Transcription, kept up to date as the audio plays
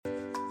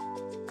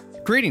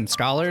Greetings,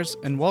 scholars,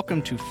 and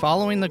welcome to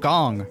Following the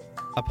Gong,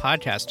 a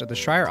podcast of the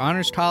Schreyer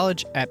Honors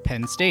College at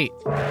Penn State.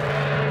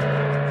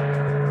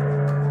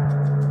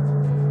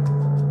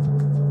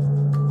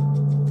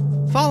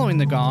 Following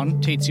the Gong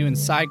takes you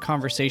inside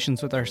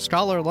conversations with our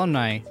scholar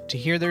alumni to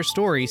hear their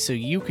stories so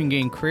you can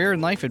gain career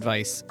and life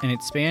advice and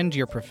expand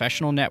your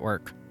professional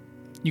network.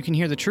 You can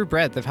hear the true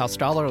breadth of how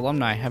scholar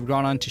alumni have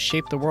gone on to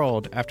shape the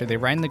world after they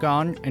rang the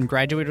gong and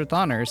graduated with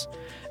honors,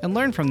 and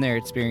learn from their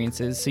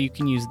experiences so you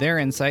can use their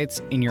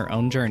insights in your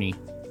own journey.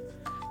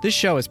 This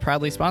show is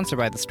proudly sponsored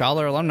by the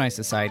Scholar Alumni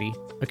Society,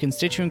 a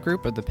constituent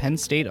group of the Penn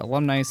State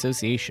Alumni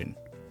Association.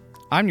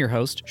 I'm your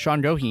host,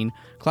 Sean Goheen,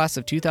 class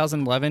of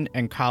 2011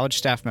 and college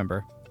staff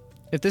member.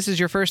 If this is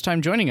your first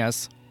time joining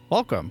us,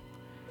 welcome.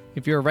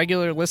 If you're a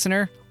regular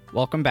listener,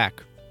 welcome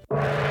back.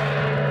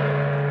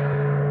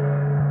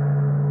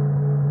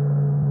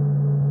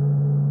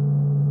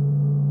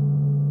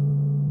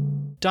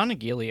 Don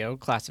Aguilio,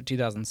 class of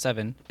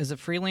 2007, is a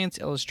freelance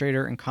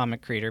illustrator and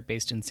comic creator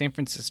based in San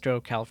Francisco,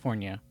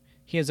 California.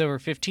 He has over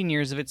 15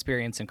 years of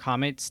experience in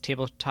comics,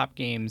 tabletop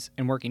games,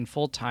 and working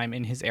full-time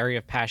in his area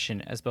of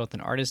passion as both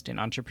an artist and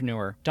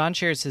entrepreneur. Don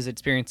shares his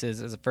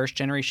experiences as a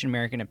first-generation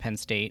American at Penn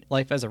State,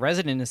 life as a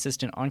resident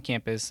assistant on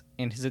campus,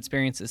 and his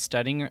experiences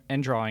studying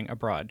and drawing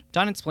abroad.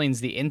 Don explains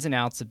the ins and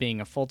outs of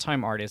being a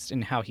full-time artist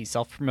and how he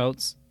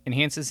self-promotes,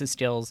 enhances his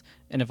skills,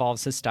 and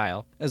evolves his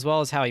style, as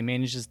well as how he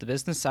manages the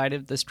business side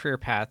of this career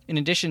path, in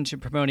addition to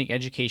promoting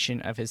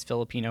education of his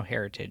Filipino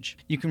heritage.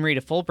 You can read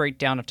a full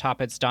breakdown of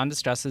topics Don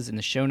discusses in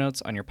the show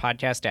notes on your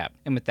podcast app.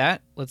 And with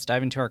that, let's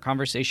dive into our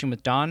conversation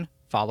with Don,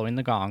 following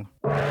the gong.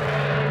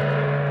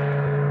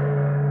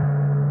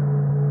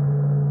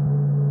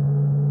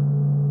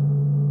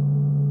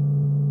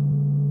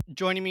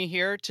 Joining me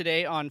here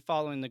today on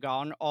Following the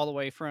Gong, all the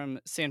way from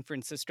San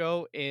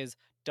Francisco, is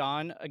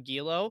Don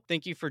Aguilio.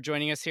 Thank you for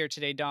joining us here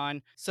today,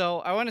 Don. So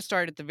I want to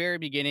start at the very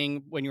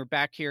beginning when you were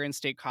back here in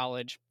State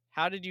College.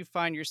 How did you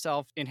find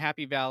yourself in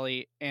Happy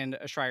Valley and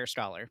a Schreyer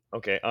Scholar?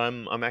 Okay,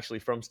 I'm actually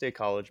from State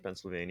College,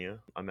 Pennsylvania.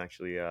 I'm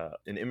actually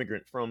an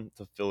immigrant from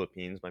the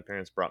Philippines. My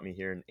parents brought me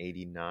here in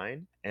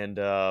 '89, and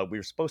we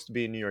were supposed to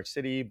be in New York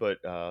City, but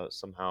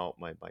somehow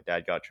my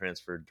dad got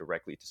transferred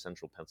directly to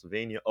Central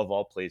Pennsylvania, of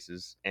all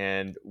places,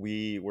 and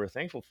we were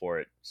thankful for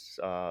it.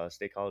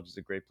 State College is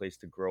a great place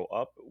to grow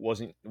up.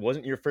 It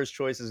wasn't your first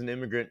choice as an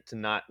immigrant to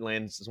not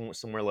land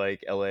somewhere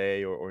like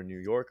LA or New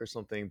York or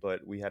something,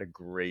 but we had a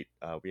great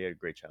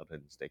childhood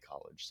in State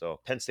College. So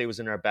Penn State was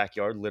in our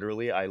backyard,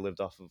 literally. I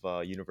lived off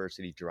of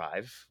University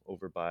Drive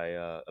over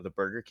by the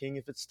Burger King,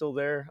 if it's still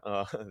there,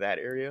 that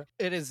area.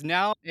 It is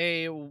now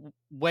a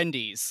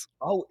Wendy's.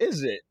 Oh,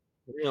 is it?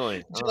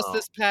 Really? Just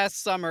this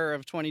past summer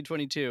of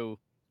 2022.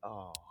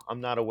 Oh,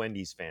 I'm not a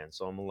Wendy's fan,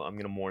 so I'm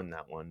gonna mourn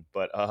that one.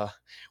 But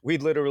we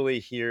literally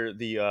hear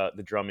the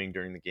drumming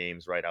during the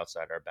games right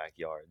outside our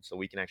backyard, so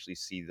we can actually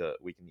see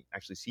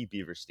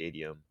Beaver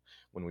Stadium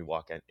when we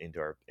walk into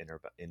our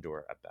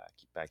indoor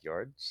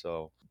backyard.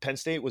 So Penn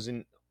State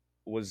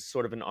was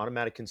sort of an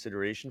automatic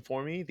consideration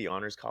for me. The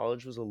Honors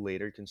College was a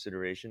later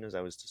consideration as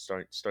I was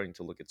starting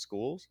to look at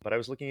schools. But I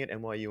was looking at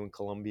NYU and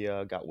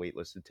Columbia, got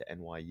waitlisted to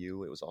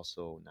NYU. It was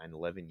also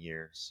 9/11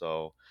 year,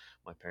 so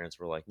my parents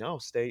were like, "No,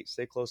 stay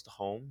close to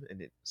home," and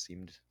it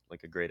seemed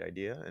like a great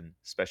idea, and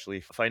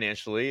especially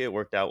financially, it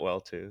worked out well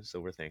too. So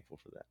we're thankful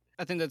for that.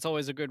 I think that's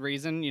always a good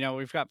reason. You know,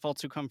 we've got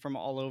folks who come from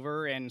all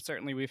over, and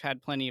certainly we've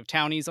had plenty of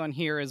townies on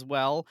here as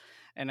well.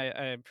 And I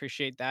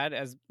appreciate that,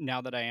 as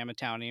now that I am a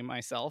townie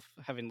myself,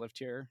 having lived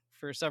here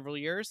for several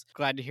years.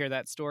 Glad to hear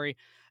that story.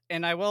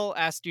 And I will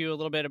ask you a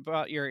little bit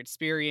about your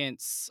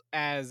experience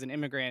as an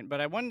immigrant, but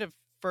I wanted to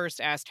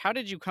first ask, how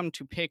did you come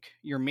to pick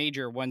your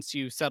major once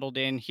you settled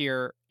in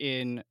here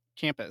in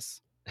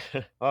campus?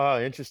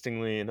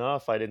 Interestingly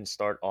enough, I didn't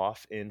start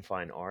off in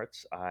fine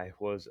arts. I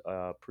was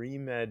a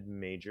pre-med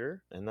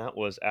major, and that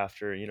was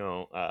after,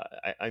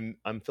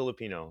 I'm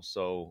Filipino,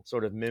 so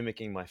sort of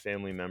mimicking my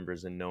family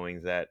members and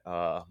knowing that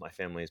my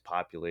family is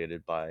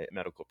populated by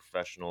medical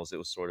professionals. It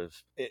was sort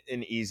of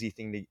an easy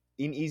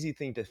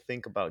thing to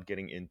think about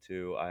getting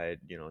into. I had,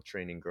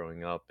 training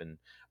growing up, and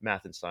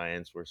math and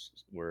science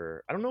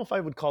were I don't know if I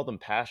would call them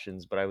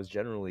passions, but I was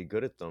generally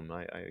good at them.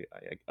 I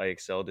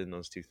excelled in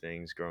those two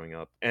things growing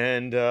up,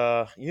 and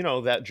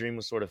that dream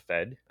was sort of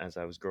fed as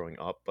I was growing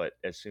up. But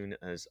as soon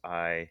as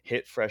I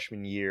hit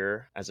freshman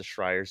year as a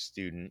Schreyer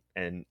student,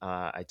 and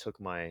I took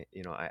I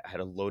had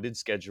a loaded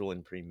schedule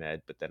in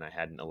pre-med, but then I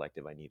had an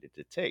elective I needed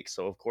to take.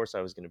 So of course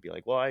I was going to be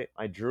like, well,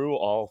 I drew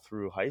all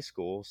through high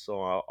school,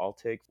 so I'll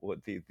take what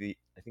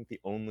I think the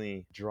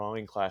only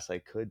drawing class I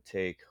could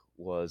take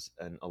was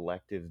an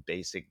elective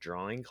basic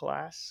drawing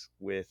class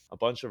with a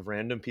bunch of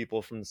random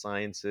people from the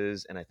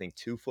sciences, and I think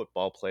 2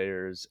 football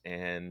players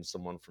and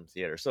someone from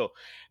theater. So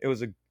it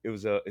was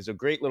a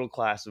great little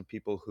class of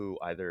people who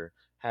either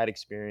had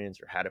experience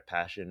or had a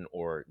passion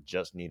or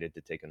just needed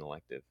to take an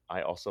elective.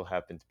 I also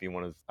happened to be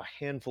one of a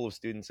handful of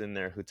students in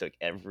there who took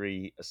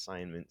every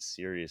assignment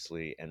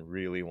seriously and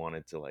really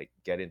wanted to like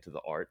get into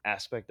the art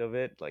aspect of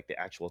it, like the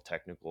actual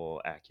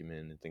technical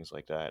acumen and things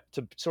like that,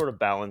 to sort of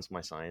balance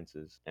my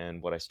sciences.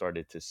 And what I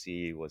started to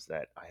see was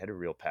that I had a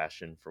real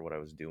passion for what I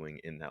was doing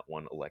in that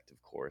one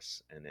elective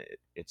course, and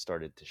it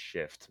started to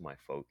shift my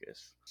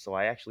focus. So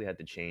I actually had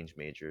to change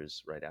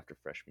majors right after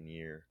freshman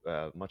year,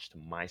 much to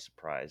my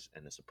surprise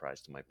and a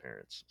surprise to my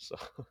parents. So,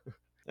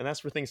 and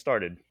that's where things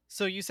started.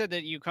 So you said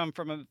that you come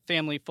from a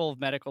family full of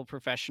medical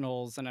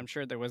professionals, and I'm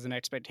sure there was an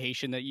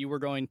expectation that you were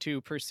going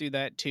to pursue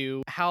that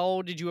too.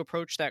 How did you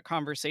approach that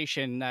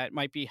conversation that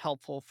might be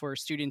helpful for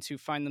students who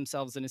find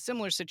themselves in a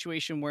similar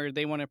situation where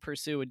they want to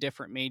pursue a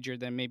different major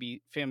than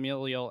maybe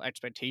familial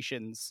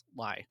expectations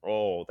lie?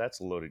 Oh, that's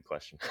a loaded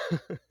question.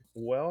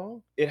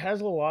 Well, it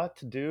has a lot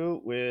to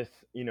do with,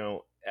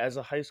 as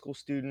a high school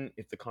student,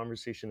 if the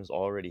conversation is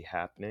already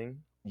happening,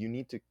 you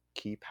need to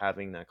keep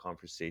having that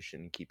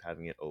conversation, keep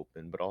having it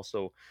open, but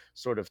also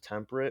sort of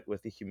temper it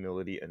with a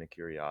humility and a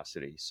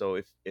curiosity. So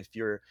if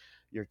you're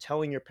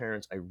telling your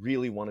parents, I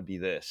really want to be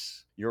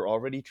this, you're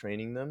already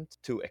training them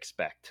to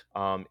expect.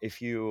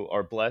 If you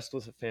are blessed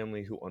with a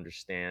family who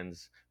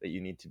understands that you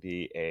need to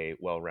be a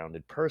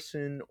well-rounded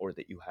person or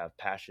that you have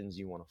passions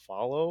you want to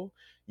follow,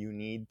 you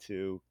need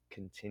to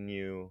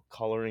continue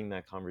coloring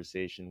that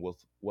conversation with,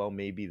 well,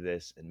 maybe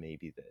this and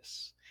maybe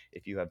this.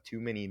 If you have too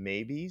many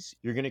maybes,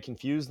 you're going to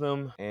confuse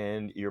them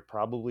and you're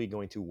probably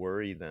going to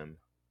worry them,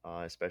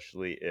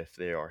 especially if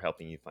they are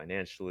helping you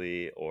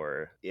financially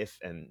or if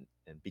and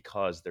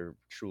because they're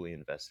truly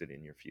invested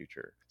in your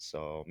future.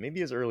 So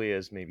maybe as early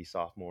as maybe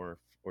sophomore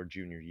or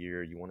junior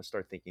year, you want to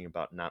start thinking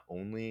about not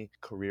only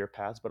career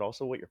paths, but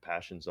also what your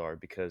passions are,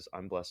 because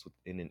I'm blessed with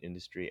in an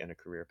industry and a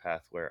career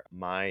path where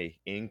my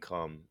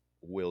income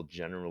will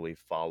generally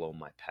follow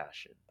my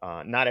passion.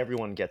 Not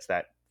everyone gets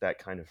that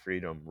kind of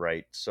freedom,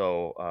 right?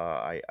 So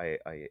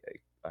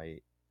I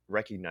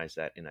recognize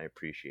that and I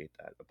appreciate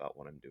that about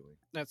what I'm doing.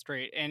 That's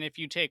great. And if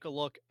you take a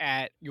look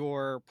at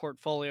your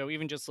portfolio,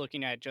 even just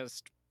looking at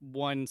just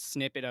one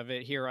snippet of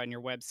it here on your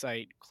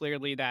website,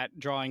 clearly that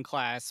drawing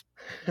class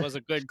was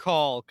a good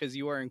call because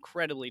you are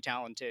incredibly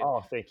talented.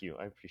 Oh, thank you.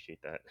 I appreciate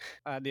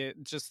that. The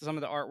just some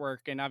of the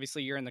artwork, and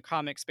obviously you're in the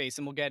comic space,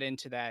 and we'll get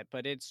into that.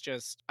 But it's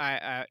just,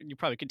 you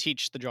probably could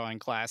teach the drawing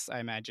class, I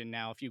imagine,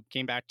 now if you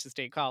came back to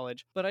state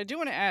college. But I do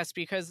want to ask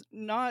because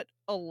not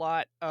a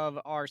lot of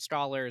our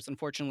scholars,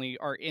 unfortunately,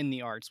 are in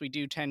the arts. We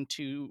do tend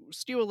to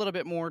skew a little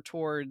bit more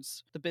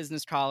towards the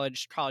business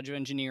college, College of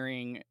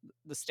Engineering,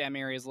 the STEM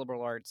areas,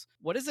 liberal arts.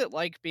 What is it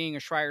like being a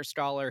Schreier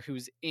scholar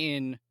who's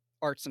in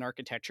arts and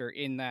architecture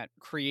in that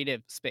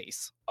creative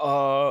space?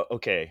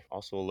 Okay.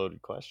 Also a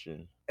loaded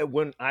question.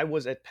 When I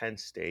was at Penn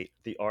State,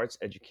 the arts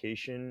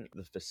education,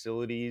 the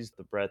facilities,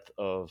 the breadth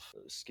of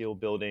skill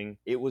building,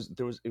 there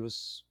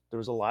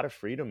was a lot of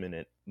freedom in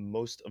it.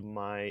 Most of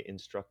my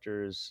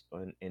instructors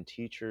and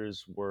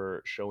teachers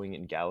were showing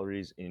in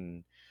galleries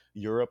in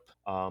Europe,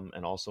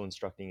 and also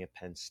instructing at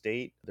Penn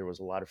State. There was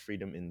a lot of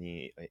freedom in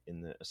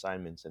the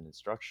assignments and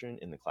instruction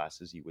in the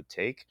classes you would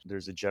take.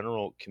 There's a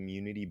general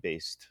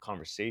community-based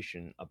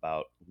conversation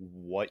about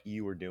what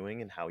you were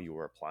doing and how you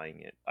were applying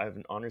it. I have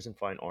an honors in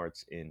fine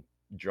arts in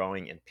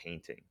drawing and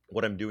painting.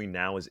 What I'm doing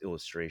now is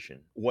illustration.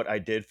 What I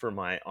did for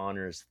my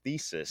honors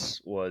thesis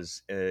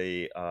was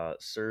a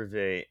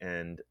survey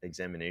and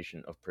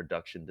examination of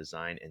production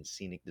design and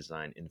scenic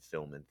design in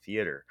film and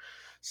theater.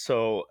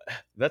 So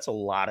that's a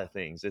lot of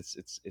things.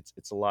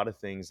 It's a lot of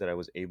things that I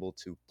was able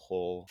to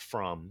pull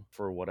from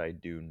for what I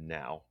do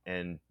now.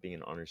 And being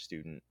an honor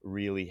student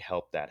really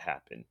helped that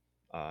happen.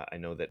 I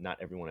know that not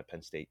everyone at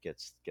Penn State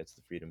gets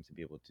the freedom to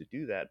be able to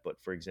do that, but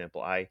for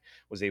example, I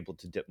was able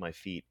to dip my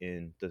feet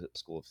in the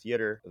School of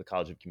Theater, the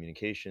College of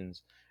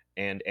Communications,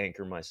 and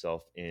anchor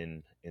myself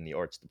in the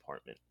arts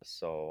department.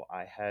 So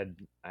I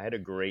had a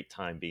great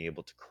time being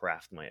able to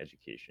craft my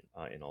education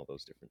in all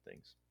those different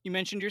things. You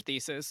mentioned your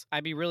thesis.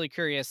 I'd be really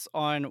curious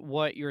on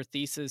what your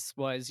thesis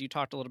was. You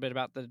talked a little bit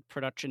about the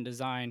production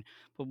design,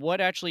 but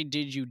what actually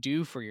did you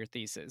do for your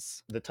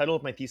thesis? The title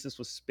of my thesis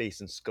was Space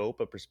and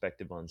Scope: A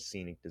Perspective on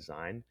Scenic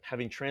Design.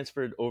 Having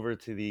transferred over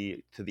to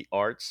the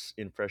arts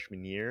in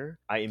freshman year,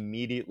 I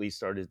immediately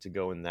started to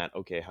go in that,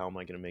 okay, how am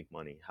I going to make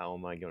money?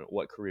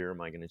 What career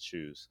am I going to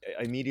choose?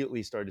 I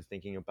immediately started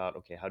thinking about,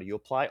 okay, how do you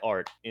apply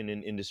art in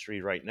an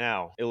industry right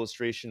now?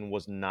 Illustration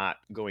was not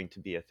going to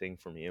be a thing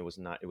for me. It was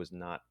not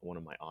one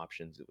of my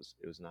options.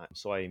 It was not.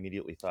 So I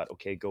immediately thought,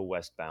 okay, go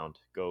westbound,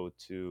 go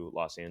to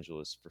Los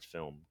Angeles for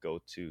film, go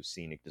to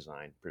scenic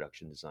design,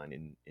 production design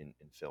in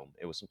film.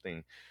 It was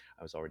something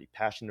I was already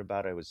passionate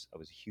about. I was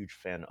a huge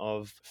fan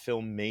of.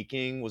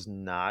 Filmmaking was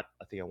not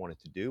a thing I wanted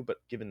to do, but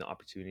given the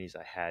opportunities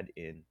I had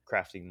in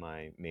crafting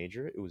my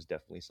major, it was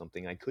definitely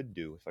something I could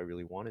do if I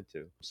really wanted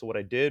to. So what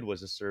I did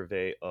was a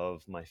survey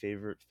of my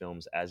favorite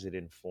films as it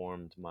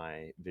informed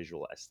my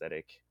visual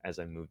aesthetic as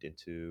I moved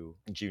into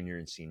junior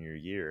and senior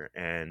year.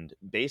 And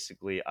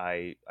basically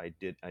I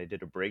did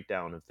a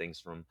breakdown of things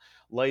from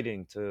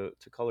lighting to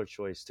color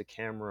choice to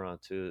camera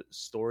to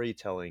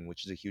storytelling,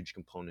 which is a huge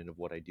component of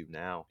what I do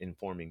now,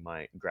 informing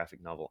my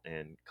graphic novel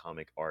and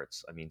comic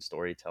arts. I mean,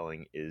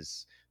 storytelling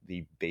is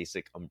the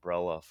basic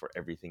umbrella for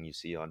everything you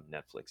see on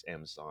Netflix,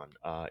 Amazon.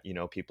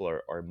 People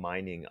are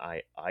mining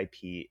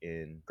IP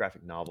in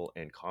graphic novel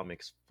and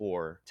comics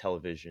for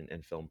television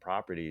and film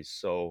properties.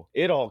 So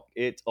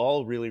it's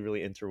all really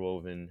really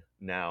interwoven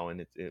now,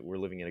 and we're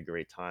living in a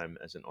great time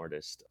as an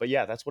artist. But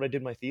yeah, that's what I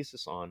did my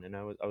thesis on, and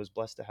I was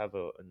blessed to have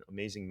an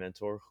amazing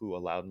mentor who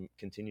allowed me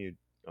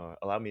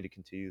to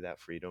continue that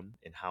freedom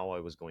in how I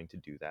was going to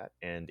do that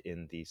and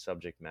in the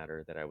subject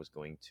matter that I was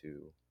going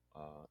to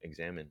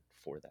examine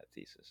for that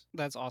thesis.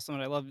 That's awesome.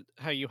 And I love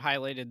how you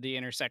highlighted the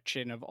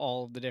intersection of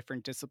all of the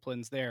different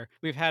disciplines there.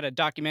 We've had a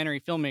documentary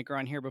filmmaker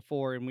on here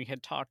before, and we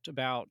had talked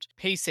about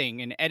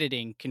pacing and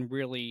editing can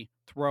really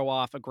throw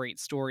off a great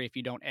story if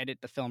you don't edit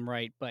the film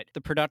right. But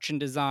the production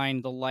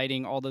design, the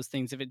lighting, all those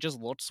things, if it just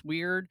looks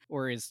weird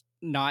or is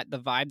not the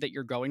vibe that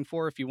you're going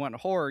for, if you want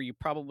horror, you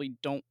probably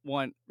don't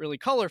want really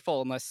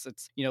colorful unless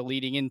it's,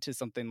 leading into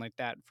something like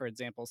that, for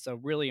example. So,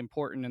 really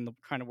important in the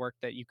kind of work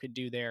that you could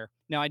do there.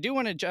 Now, I do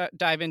want to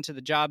dive into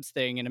the jobs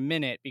thing in a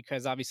minute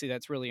because obviously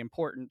that's really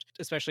important,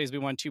 especially as we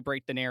want to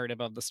break the narrative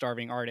of the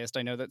starving artist.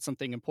 I know that's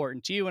something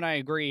important to you, and I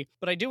agree.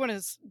 But I do want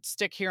to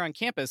stick here on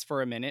campus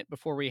for a minute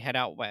before we head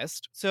out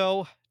west.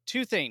 So,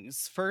 two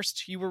things.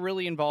 First, you were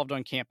really involved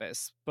on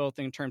campus, both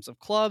in terms of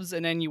clubs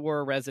and then you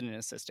were a resident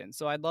assistant.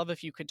 So I'd love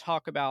if you could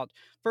talk about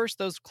first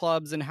those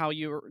clubs and how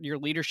your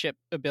leadership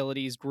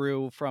abilities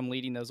grew from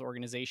leading those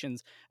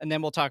organizations, and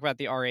then we'll talk about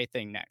the RA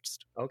thing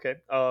next. Okay.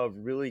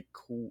 Really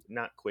cool.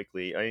 Not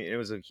quickly. It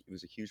was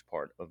a huge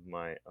part of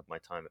my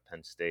time at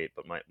Penn State,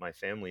 but my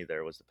family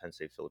there was the Penn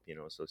State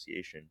Filipino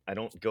Association. I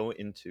don't go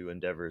into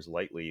endeavors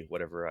lightly.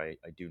 Whatever I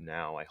do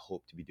now, I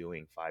hope to be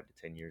doing 5 to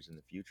 10 years in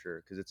the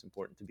future because it's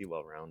important to be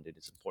well rounded.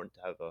 It's important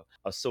to have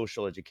a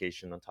social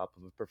education on top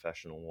of a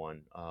professional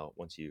one.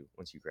 Once you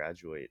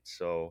graduate.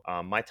 So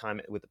my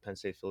time with the Penn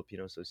State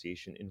Filipino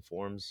Association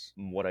informs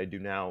what I do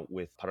now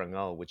with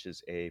Parangal, which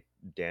is a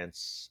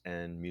dance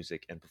and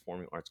music and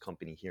performing arts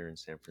company here in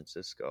San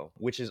Francisco,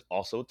 which is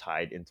also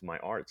tied into my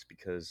arts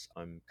because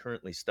I'm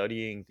currently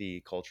studying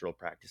the cultural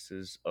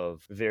practices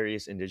of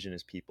various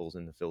indigenous peoples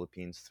in the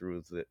Philippines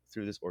through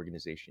this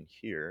organization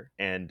here,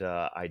 and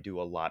I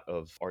do a lot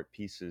of art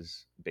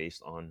pieces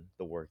based on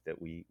the work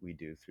that we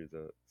do through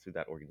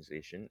that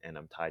organization, and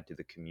I'm tied to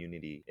the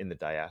community in the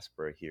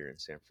diaspora here in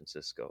San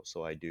Francisco.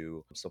 So I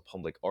do some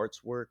public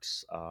arts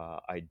works.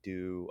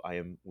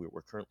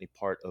 We're currently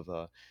part of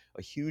a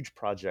huge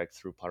project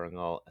through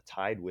Parangal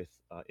tied with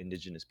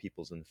indigenous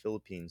peoples in the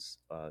Philippines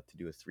to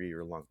do a 3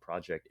 year long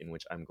project in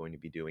which I'm going to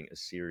be doing a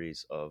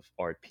series of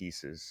art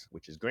pieces,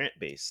 which is grant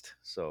based.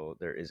 So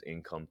there is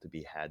income to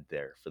be had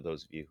there for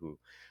those of you who,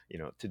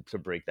 to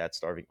break that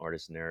starving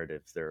artist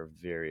narrative. There are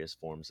various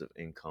forms of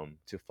income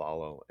to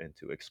follow and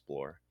to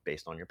explore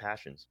based on your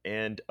passions.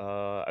 And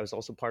I was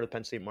also part of the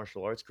Penn State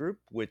Martial Arts Group,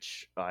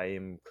 which I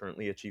am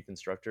currently a chief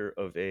instructor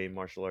of a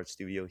martial arts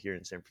studio here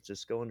in San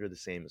Francisco under the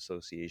same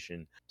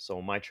association.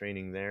 So my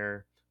training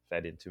there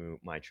fed into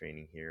my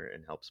training here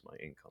and helps my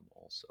income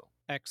also.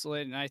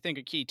 Excellent. And I think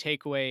a key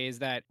takeaway is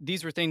that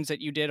these were things that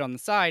you did on the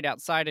side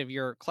outside of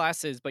your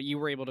classes, but you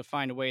were able to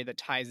find a way that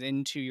ties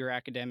into your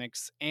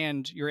academics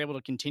and you're able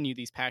to continue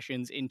these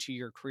passions into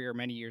your career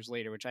many years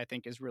later, which I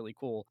think is really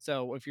cool.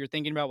 So if you're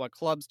thinking about what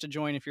clubs to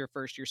join, if you're a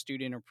first year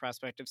student or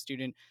prospective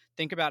student,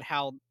 think about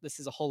how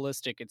this is a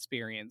holistic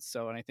experience.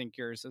 So, and I think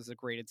yours is a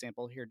great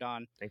example here,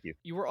 Don. Thank you.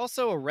 You were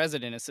also a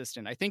resident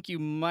assistant.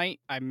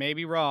 I may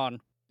be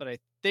wrong, but I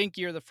think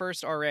you're the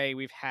first RA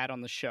we've had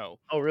on the show.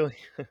 Oh, really?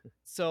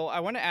 So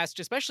I want to ask,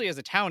 especially as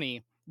a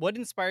townie, what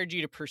inspired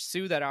you to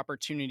pursue that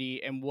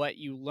opportunity and what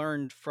you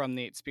learned from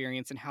the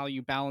experience and how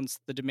you balance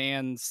the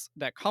demands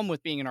that come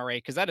with being an RA?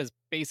 Because that is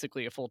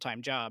basically a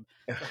full-time job.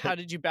 So how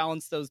did you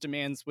balance those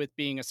demands with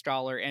being a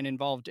scholar and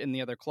involved in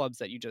the other clubs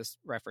that you just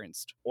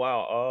referenced?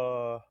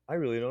 Wow. I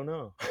really don't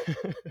know.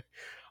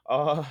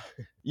 uh,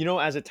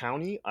 as a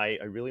townie, I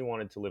really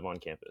wanted to live on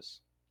campus.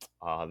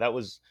 That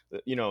was,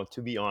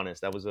 to be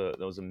honest, that was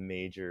a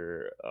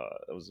major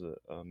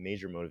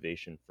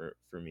motivation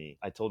for me.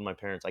 I told my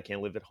parents I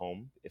can't live at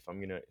home. If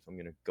I'm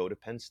gonna go to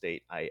Penn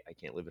State, I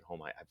can't live at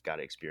home. I've got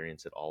to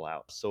experience it all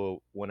out.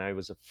 So when I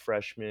was a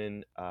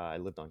freshman, I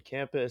lived on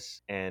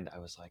campus, and I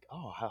was like,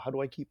 oh, how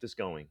do I keep this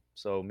going?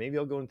 So maybe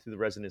I'll go into the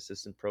resident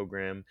assistant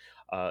program.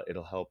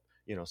 It'll help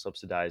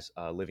subsidize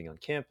living on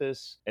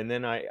campus. And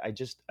then I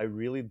just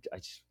really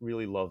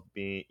love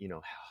being,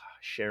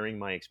 sharing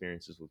my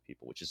experiences with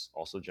people, which is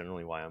also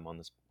generally why I'm on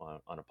this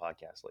on a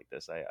podcast like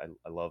this. I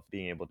love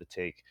being able to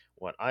take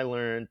what I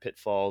learned,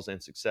 pitfalls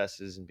and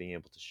successes, and being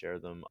able to share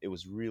them. It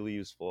was really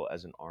useful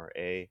as an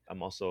RA.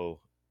 I'm also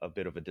a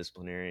bit of a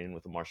disciplinarian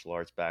with a martial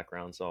arts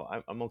background, so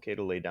I'm okay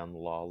to lay down the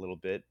law a little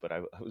bit. But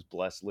I was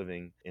blessed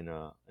living in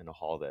a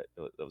hall that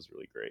was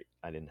really great.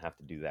 I didn't have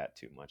to do that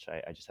too much.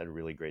 I just had a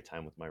really great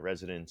time with my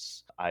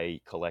residents. I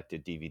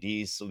collected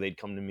DVDs, so they'd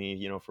come to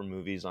me, for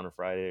movies on a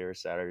Friday or a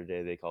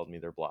Saturday. They called me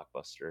their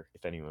blockbuster,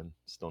 if anyone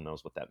still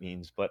knows what that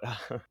means. But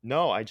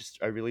no, I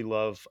really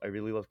love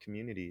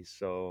community.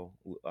 So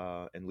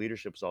and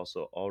leadership was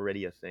also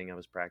already a thing I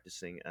was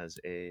practicing as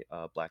a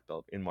black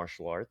belt in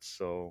martial arts.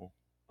 So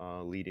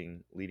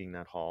leading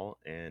that hall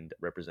and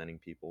representing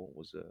people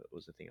was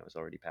a thing I was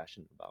already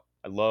passionate about.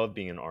 I love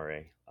being an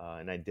RA,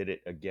 and I did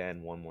it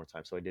again one more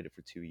time. So I did it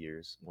for 2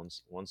 years,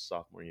 once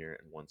sophomore year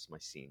and once my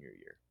senior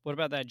year. What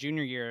about that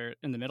junior year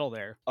in the middle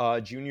there?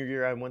 Junior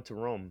year, I went to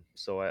Rome,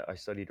 so I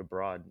studied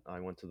abroad. I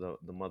went to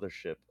the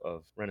mothership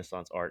of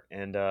Renaissance art,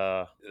 and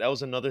that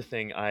was another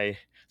thing I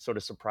sort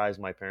of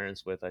surprised my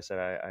parents with. I said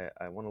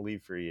I want to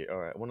leave for a year,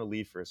 or I want to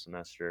leave for a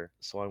semester.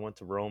 So I went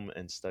to Rome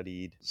and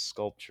studied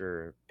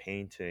sculpture,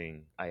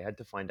 painting. I had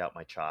to find out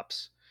my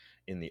chops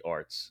in the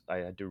arts. I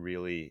had to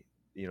really,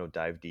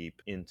 dive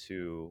deep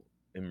into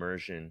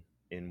immersion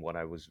in what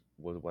I was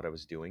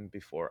doing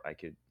before I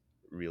could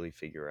really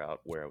figure out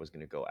where I was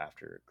going to go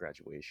after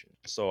graduation.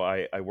 So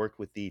I worked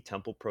with the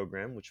Temple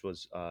program, which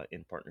was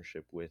in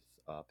partnership with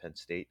Penn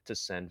State to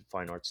send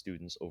fine art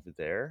students over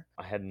there.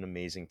 I had an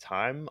amazing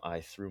time.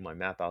 I threw my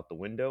map out the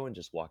window and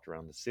just walked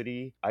around the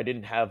city. I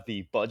didn't have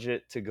the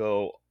budget to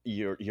go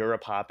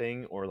Europe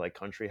hopping or like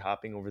country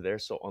hopping over there.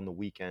 So on the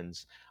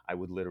weekends, I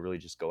would literally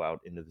just go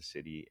out into the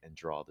city and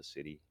draw the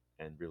city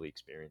and really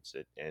experience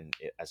it. And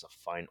as a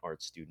fine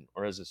art student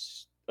or as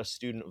a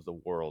student of the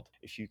world,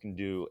 if you can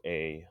do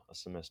a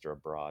semester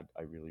abroad,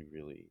 I really,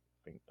 really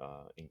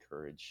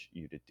encourage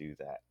you to do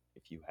that.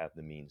 If you have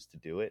the means to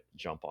do it,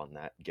 jump on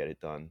that, get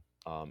it done,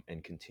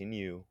 and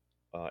continue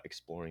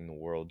exploring the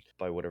world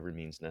by whatever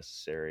means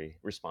necessary,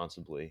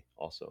 responsibly.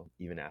 Also,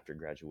 even after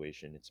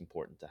graduation, it's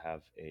important to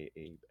have a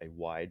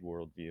wide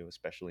worldview,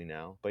 especially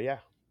now. But yeah,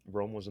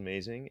 Rome was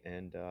amazing,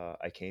 and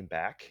I came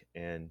back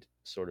and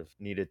sort of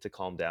needed to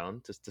calm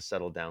down to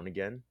settle down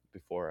again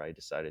before I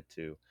decided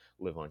to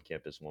live on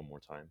campus one more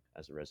time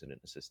as a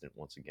resident assistant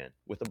once again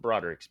with a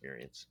broader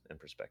experience and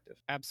perspective.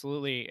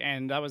 Absolutely.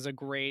 And that was a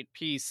great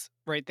piece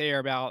right there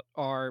about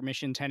our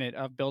mission tenet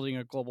of building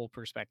a global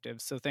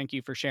perspective. So thank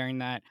you for sharing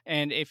that.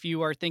 And if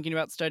you are thinking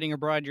about studying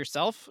abroad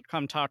yourself,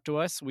 come talk to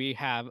us. We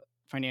have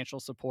financial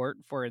support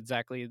for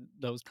exactly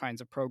those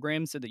kinds of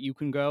programs so that you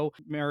can go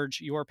merge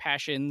your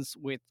passions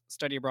with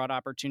study abroad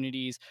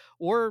opportunities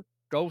or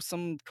go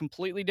some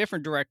completely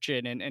different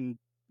direction. And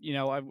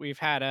we've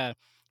had a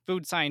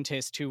food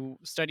scientist who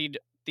studied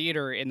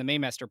theater in the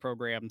Maymester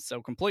program,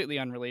 so completely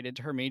unrelated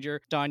to her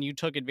major. Don, you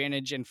took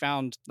advantage and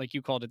found, like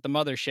you called it, the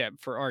mothership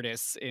for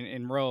artists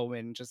in Rome,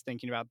 and just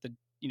thinking about the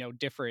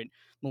different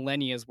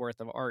millennia's worth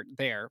of art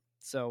there.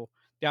 So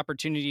the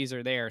opportunities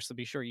are there, so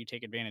be sure you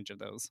take advantage of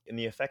those. And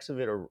the effects of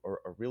it are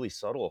really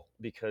subtle,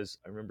 because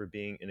I remember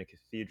being in a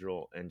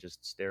cathedral and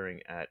just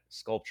staring at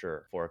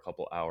sculpture for a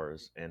couple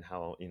hours, and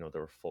how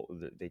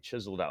they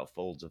chiseled out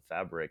folds of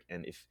fabric.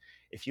 And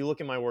if you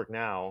look at my work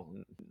now,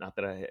 not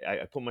that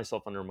I put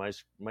myself under a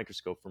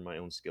microscope for my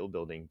own skill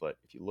building, but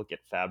if you look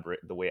at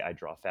fabric, the way I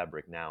draw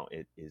fabric now,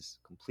 it is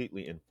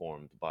completely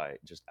informed by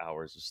just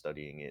hours of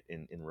studying it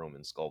in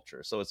Roman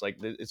sculpture. So it's like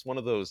it's one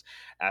of those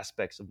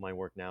aspects of my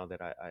work now that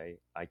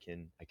I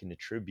can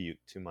attribute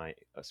to my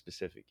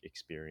specific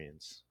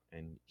experience,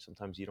 and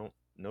sometimes you don't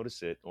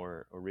notice it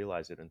or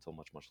realize it until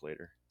much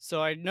later.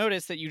 So I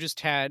noticed that you just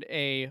had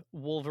a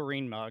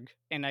Wolverine mug,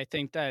 and I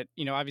think that,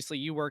 obviously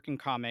you work in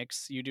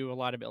comics, you do a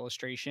lot of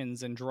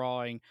illustrations and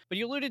drawing, but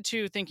you alluded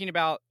to thinking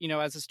about,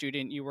 as a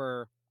student, you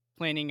were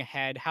planning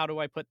ahead, how do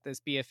I put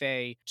this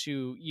BFA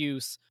to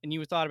use? And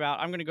you thought about,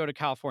 I'm going to go to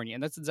California,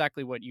 and that's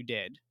exactly what you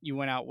did. You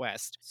went out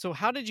west. So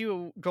how did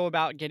you go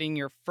about getting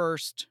your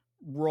first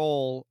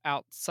role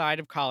outside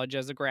of college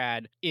as a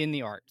grad in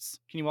the arts?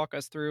 Can you walk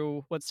us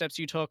through what steps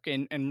you took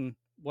and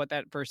what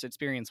that first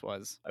experience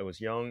was? I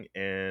was young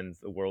and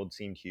the world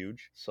seemed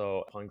huge.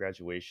 So upon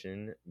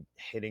graduation,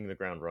 hitting the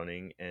ground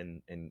running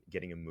and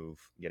getting a move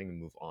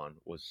on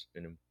was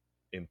an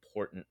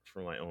important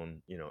for my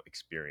own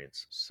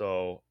experience.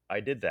 So I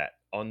did that.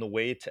 On the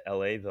way to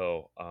LA,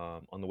 though,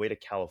 on the way to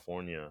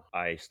California,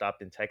 I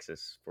stopped in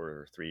Texas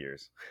for 3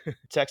 years.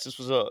 Texas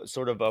was a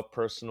sort of a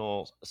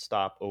personal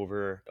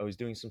stopover. I was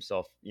doing some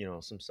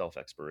self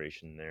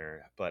exploration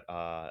there, but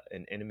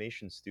an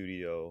animation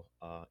studio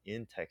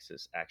in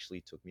Texas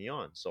actually took me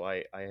on. So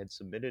I had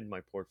submitted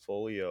my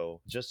portfolio,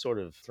 just sort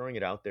of throwing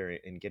it out there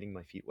and getting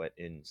my feet wet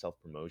in self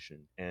promotion.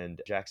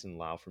 And Jackson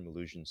Lau from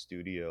Illusion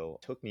Studio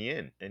took me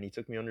in, and he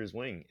took me under his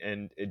wing.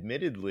 And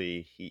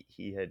admittedly,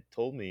 he had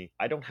told me,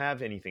 I don't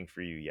have anything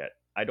for you yet.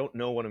 I don't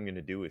know what I'm going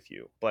to do with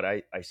you, but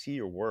I see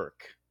your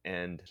work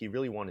and he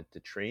really wanted to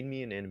train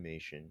me in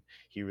animation.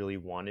 He really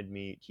wanted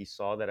me, he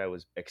saw that I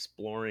was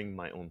exploring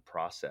my own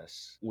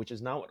process, which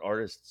is not what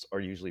artists are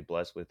usually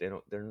blessed with.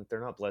 They're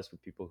not blessed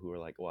with people who are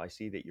like, well, I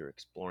see that you're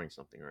exploring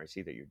something, or I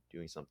see that you're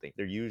doing something.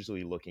 They're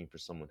usually looking for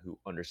someone who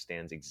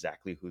understands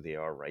exactly who they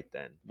are right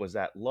then. Was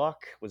that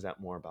luck? Was that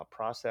more about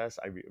process?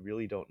 I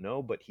really don't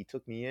know, but he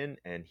took me in,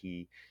 and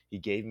he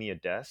gave me a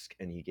desk,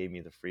 and he gave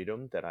me the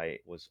freedom that I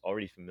was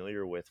already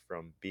familiar with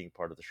from being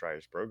part of the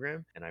Schreier's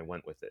program, and I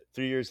went with it.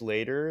 3 years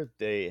later,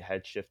 they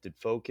had shifted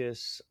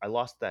focus. I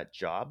lost that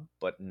job,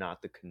 but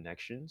not the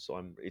connection. So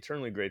I'm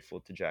eternally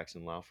grateful to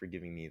Jackson Lau for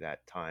giving me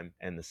that time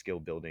and the skill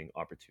building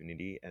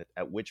opportunity,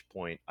 at which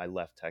point I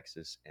left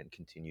Texas and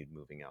continued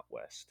moving out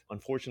west.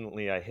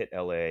 Unfortunately, I hit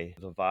LA.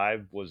 The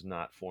vibe was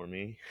not for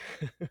me,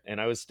 and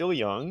I was still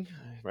young,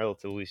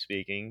 relatively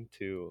speaking,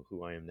 to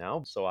who I am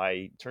now. So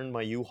I turned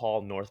my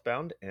U-Haul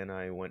northbound and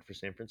I went for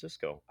San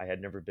Francisco. I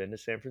had never been to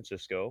San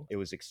Francisco. It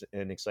was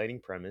an exciting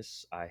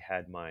premise. I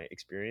had my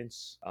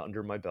experience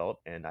under my belt,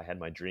 and I had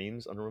my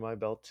dreams under my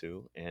belt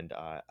too. And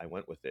I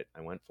went with it.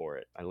 I went for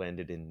it. I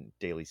landed in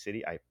Daly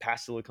City. I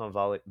passed Silicon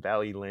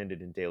Valley,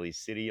 landed in Daly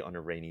City on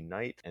a rainy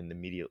night, and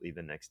immediately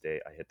the next day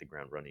I hit the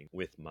ground running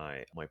with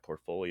my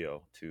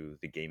portfolio to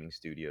the gaming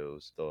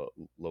studios, the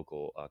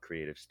local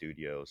creative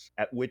studios.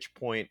 At which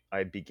point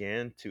I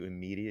began to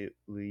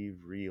immediately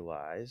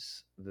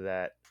realize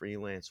that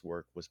freelance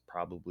work was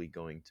probably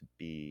going to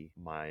be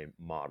my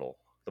model,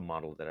 the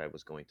model that I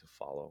was going to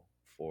follow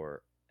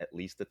for at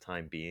least the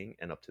time being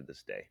and up to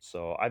this day.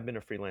 So I've been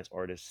a freelance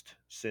artist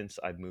since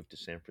I've moved to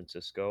San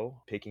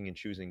Francisco, picking and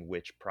choosing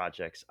which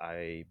projects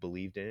I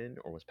believed in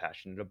or was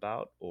passionate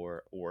about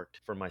or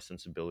worked for my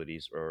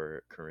sensibilities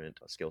or current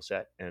skill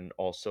set, and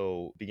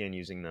also began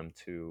using them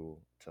to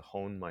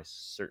hone my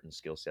certain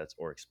skill sets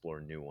or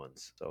explore new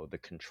ones. So the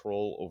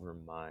control over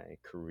my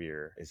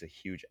career is a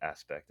huge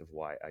aspect of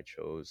why I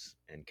chose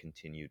and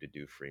continue to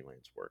do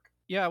freelance work.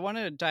 Yeah, I want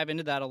to dive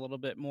into that a little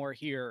bit more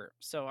here.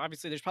 So,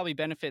 obviously, there's probably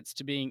benefits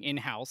to being in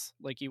house,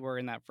 like you were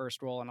in that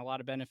first role, and a lot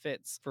of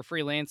benefits for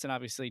freelance, and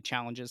obviously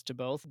challenges to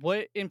both.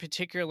 What in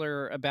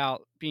particular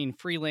about being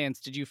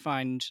freelance did you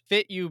find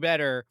fit you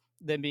better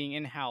than being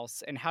in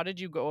house? And how did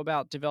you go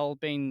about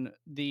developing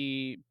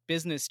the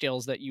business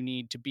skills that you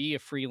need to be a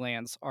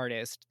freelance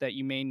artist that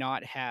you may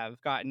not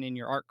have gotten in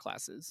your art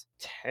classes?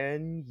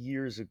 10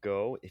 years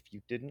ago, if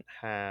you didn't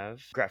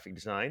have graphic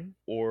design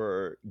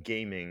or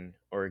gaming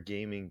or a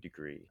gaming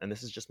degree, and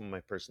this is just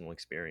my personal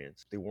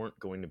experience, they weren't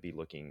going to be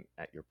looking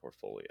at your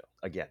portfolio.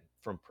 Again,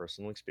 from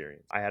personal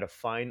experience, I had a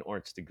fine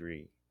arts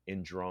degree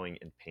in drawing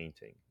and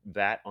painting.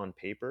 That on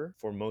paper,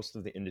 for most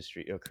of the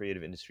industry,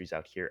 creative industries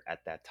out here at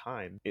that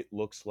time, it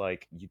looks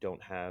like you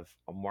don't have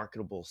a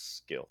marketable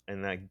skill.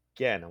 And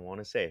again, I want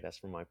to say that's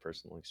from my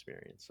personal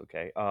experience.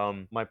 Okay,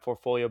 my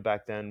portfolio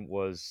back then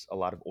was a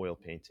lot of oil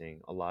painting,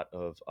 a lot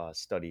of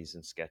studies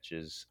and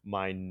sketches.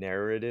 My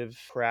narrative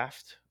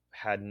craft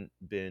hadn't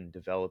been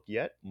developed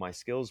yet. My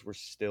skills were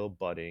still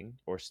budding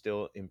or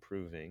still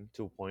improving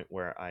to a point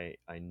where I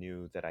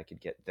knew that I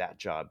could get that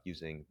job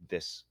using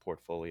this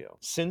portfolio.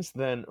 Since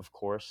then, of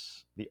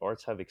course, the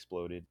arts have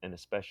exploded, and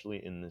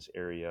especially in this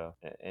area.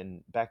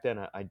 And back then,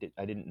 I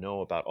didn't know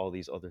about all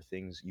these other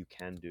things you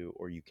can do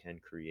or you can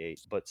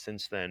create. But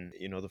since then,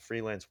 the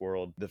freelance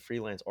world, the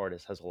freelance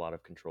artist has a lot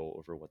of control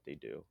over what they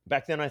do.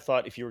 Back then, I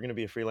thought if you were going to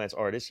be a freelance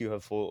artist, you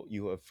have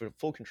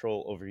full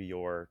control over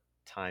your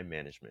time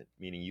management,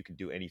 meaning you can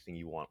do anything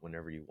you want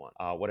whenever you want.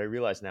 What I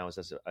realize now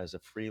is as a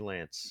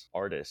freelance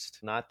artist,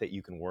 not that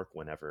you can work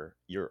whenever,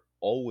 you're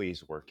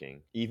always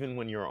working. Even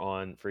when you're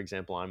on, for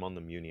example, I'm on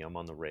the Muni, I'm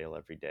on the rail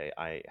every day.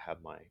 I have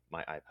my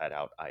iPad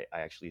out. I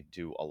actually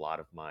do a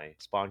lot of my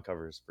spawn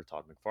covers for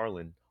Todd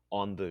McFarlane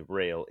on the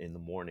rail in the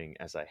morning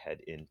as I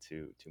head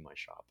into my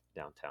shop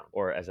downtown,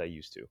 or as I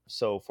used to.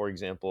 So for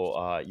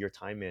example, your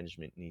time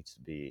management needs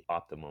to be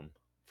optimum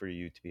for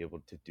you to be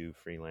able to do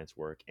freelance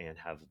work and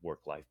have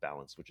work-life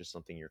balance, which is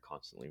something you're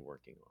constantly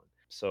working on.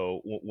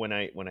 So when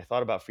I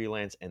thought about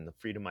freelance and the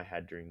freedom I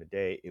had during the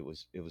day, it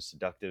was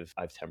seductive.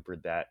 I've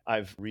tempered that.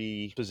 I've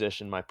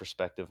repositioned my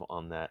perspective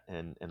on that,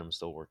 and I'm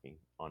still working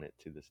on it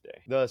to this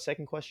day. The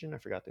second question, I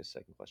forgot the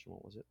second question.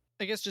 What was it?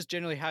 I guess just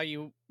generally how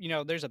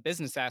there's a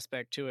business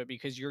aspect to it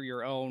because you're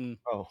your own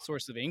Oh,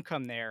 source of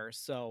income there.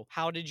 So,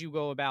 how did you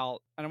go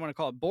about, I don't want to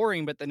call it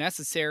boring, but the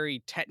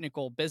necessary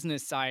technical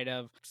business side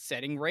of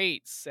setting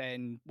rates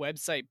and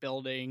website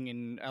building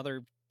and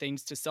other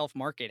things to self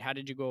market? How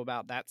did you go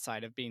about that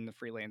side of being the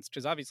freelance?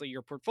 Because obviously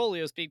your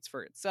portfolio speaks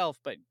for itself,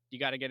 but you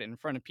got to get it in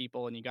front of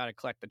people and you got to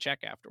collect the check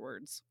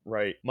afterwards.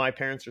 right. My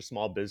parents are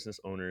small business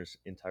owners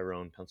in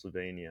Tyrone,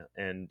 Pennsylvania.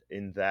 And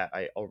in that,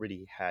 I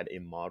already had a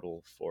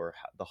model for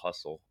the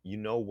hustle. You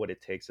know what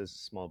it takes as a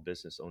small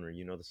business owner.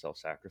 You know the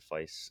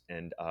self-sacrifice.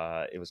 And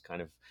it was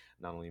kind of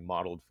not only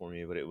modeled for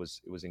me, but it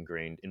was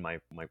ingrained in my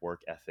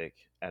work ethic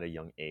at a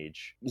young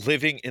age.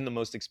 Living in the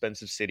most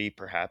expensive city,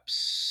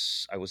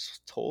 perhaps I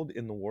was told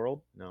in the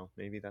world. No,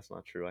 maybe that's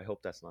not true. I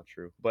hope that's not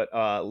true. But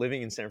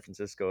living in San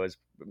Francisco, as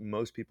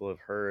most people have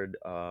heard,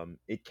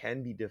 it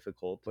can be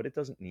difficult, but it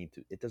doesn't need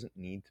to. It doesn't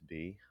need to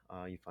be.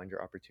 You find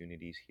your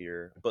opportunities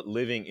here. But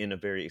living in a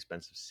very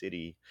expensive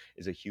city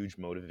is a huge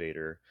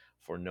motivator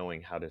for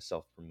knowing how to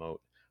self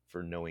promote,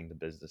 for knowing the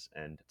business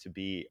end. To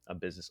be a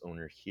business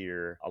owner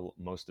here,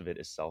 most of it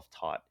is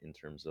self-taught in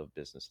terms of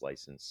business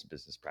license,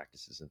 business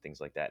practices, and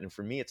things like that. And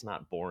for me, it's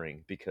not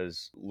boring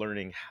because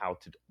learning how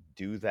to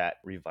do that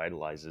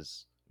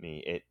revitalizes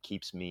me. It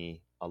keeps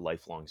me a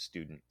lifelong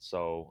student.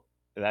 So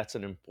that's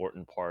an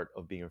important part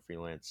of being a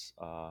freelance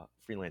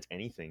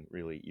anything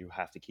really. You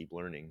have to keep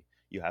learning.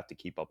 You have to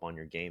keep up on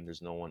your game.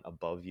 There's no one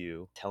above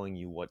you telling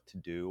you what to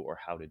do or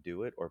how to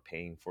do it or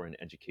paying for an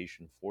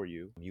education for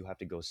you. You have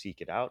to go seek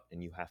it out,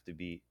 and you have to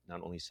be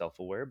not only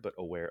self-aware but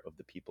aware of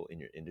the people in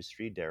your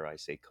industry, dare I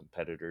say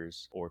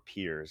competitors or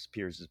peers.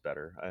 Peers is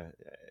better.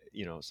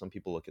 Some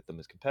people look at them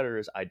as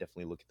competitors. I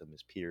definitely look at them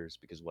as peers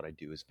because what I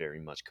do is very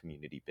much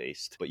community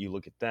based. But you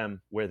look at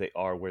them, where they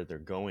are, where they're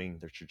going,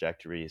 their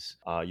trajectories.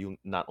 You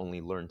not only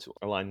learn to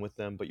align with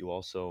them, but you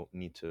also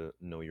need to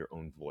know your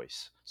own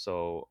voice.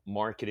 So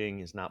marketing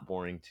is not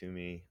boring to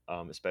me,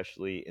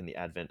 especially in the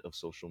advent of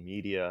social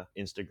media.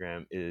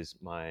 Instagram is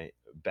my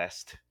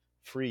best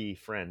free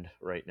friend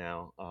right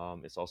now.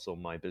 It's also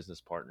my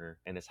business partner,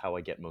 and it's how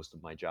I get most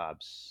of my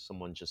jobs.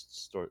 Someone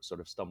just sort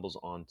of stumbles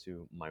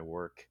onto my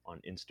work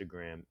on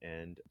Instagram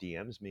and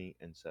DMs me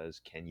and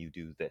says, "Can you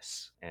do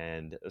this?"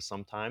 And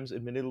sometimes,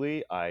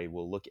 admittedly, I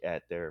will look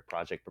at their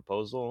project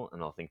proposal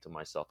and I'll think to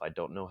myself, I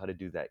don't know how to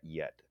do that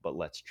yet, but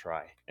let's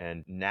try.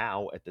 And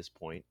now at this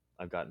point,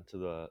 I've gotten to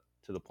the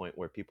point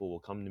where people will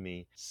come to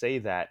me, say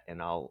that,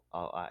 and I'll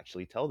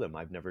actually tell them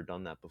I've never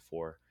done that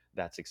before.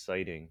 That's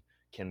exciting.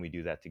 Can we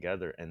do that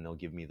together? And they'll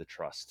give me the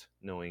trust,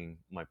 knowing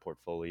my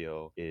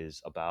portfolio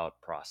is about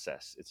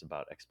process, it's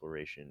about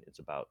exploration, it's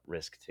about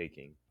risk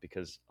taking.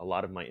 Because a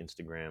lot of my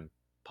Instagram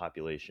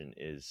population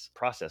is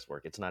process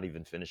work. It's not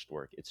even finished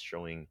work. It's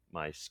showing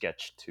my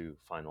sketch to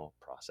final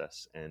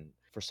process. And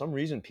for some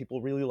reason,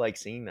 people really like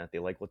seeing that. They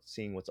like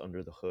seeing what's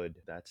under the hood.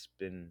 That's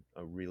been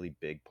a really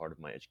big part of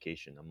my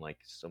education. I'm like,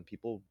 some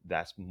people,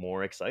 that's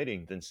more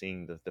exciting than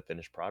seeing the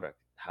finished product,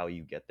 how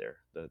you get there,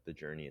 the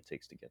journey it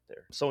takes to get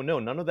there. So no,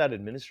 none of that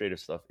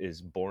administrative stuff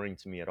is boring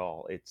to me at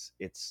all. It's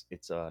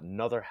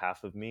another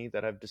half of me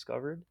that I've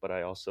discovered, but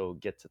I also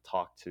get to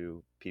talk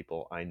to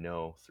people I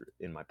know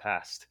in my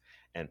past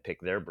and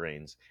pick their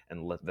brains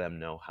and let them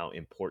know how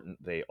important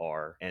they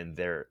are and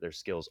their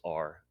skills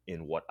are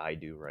in what I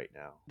do right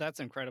now. That's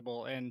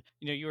incredible. And,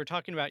 you were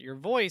talking about your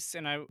voice,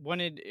 and I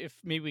wondered if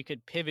maybe we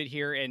could pivot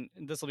here. And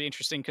this will be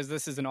interesting because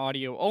this is an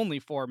audio only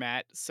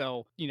format.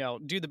 So,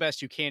 do the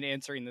best you can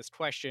answering this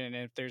question.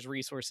 And if there's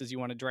resources you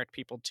want to direct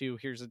people to,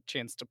 here's a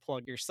chance to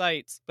plug your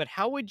sites. But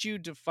how would you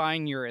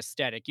define your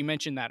aesthetic? You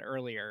mentioned that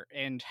earlier.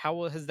 And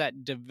how has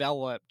that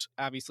developed?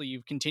 Obviously,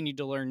 you've continued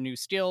to learn new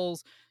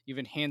skills. You've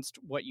enhanced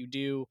what you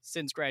do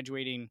since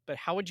graduating, but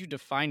how would you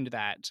define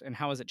that and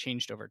how has it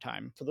changed over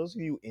time? For those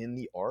of you in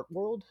the art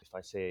world, if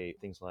I say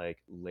things like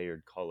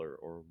layered color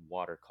or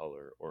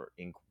watercolor or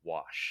ink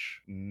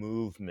wash,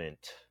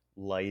 movement,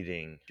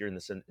 lighting, if you're in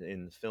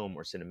the film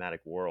or cinematic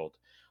world,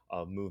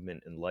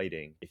 movement and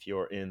lighting. If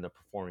you're in the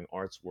performing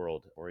arts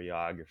world,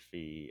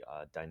 choreography,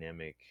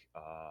 dynamic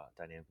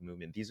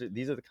movement, these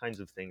are the kinds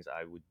of things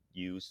I would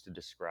use to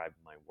describe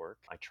my work.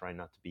 I try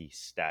not to be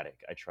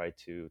static. I try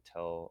to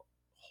tell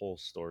whole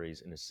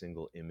stories in a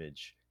single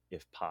image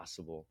if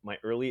possible. My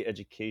early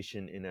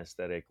education in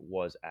aesthetic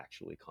was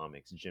actually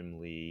comics, Jim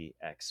Lee,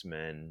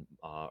 X-Men,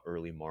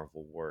 early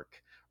Marvel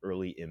work,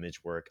 early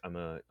Image work. I'm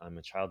a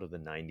child of the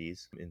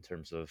 90s in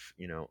terms of,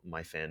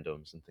 my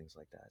fandoms and things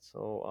like that.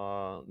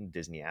 So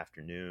Disney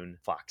Afternoon,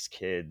 Fox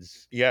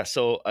Kids. Yeah,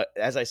 so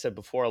as I said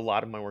before, a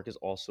lot of my work is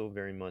also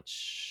very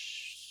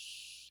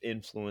much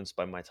influenced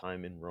by my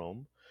time in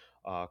Rome.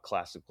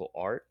 Classical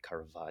art,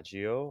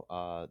 Caravaggio,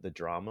 the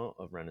drama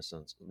of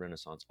Renaissance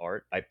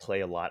art. I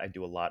play a lot. I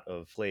do a lot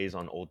of plays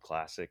on old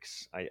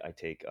classics. I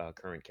take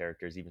current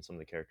characters, even some of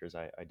the characters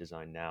I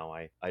design now.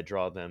 I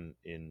draw them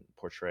in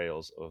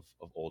portrayals of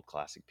old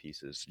classic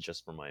pieces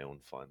just for my own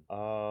fun.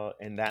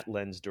 And that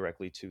lends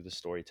directly to the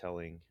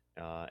storytelling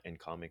and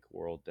comic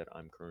world that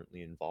I'm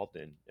currently involved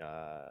in.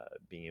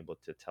 Being able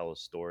to tell a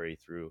story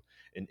through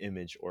an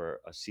image or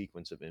a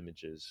sequence of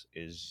images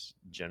is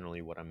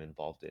generally what I'm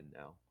involved in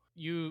now.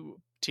 You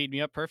teed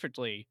me up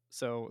perfectly.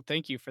 So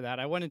thank you for that.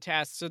 I wanted to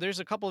ask, so there's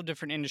a couple of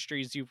different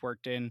industries you've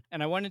worked in,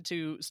 and I wanted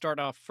to start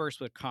off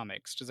first with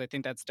comics because I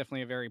think that's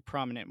definitely a very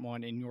prominent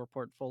one in your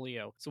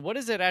portfolio. So what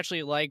is it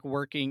actually like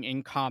working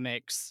in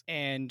comics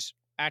and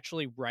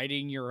actually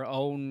writing your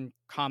own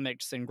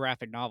comics and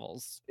graphic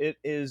novels? It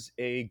is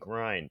a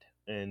grind.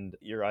 And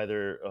you're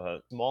either a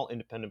small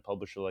independent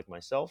publisher like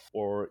myself,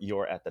 or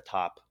you're at the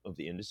top of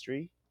the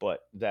industry.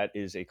 But that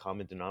is a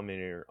common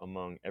denominator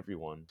among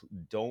everyone.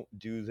 Don't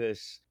do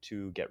this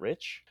to get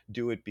rich.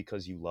 Do it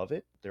because you love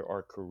it. There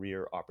are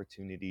career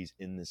opportunities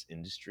in this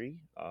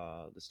industry.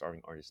 The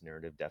starving artist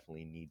narrative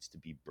definitely needs to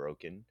be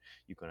broken.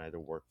 You can either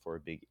work for a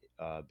big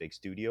big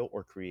studio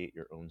or create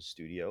your own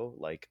studio,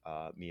 like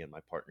me and my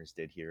partners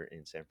did here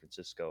in San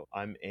Francisco.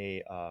 I'm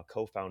a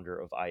co-founder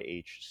of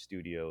IH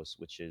Studios,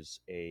 which is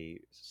a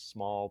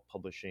small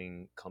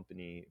publishing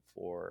company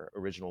for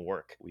original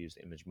work. We use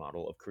the image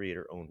model of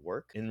creator-owned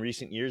work. In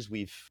recent years,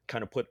 we've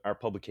kind of put our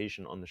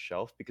publication on the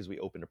shelf because we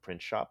opened a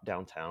print shop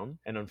downtown,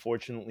 and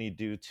unfortunately,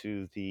 due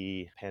to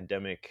the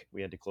pandemic,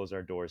 we had to close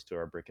our doors to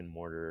our brick and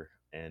mortar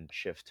and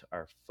shift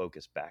our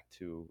focus back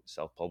to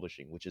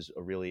self-publishing, which is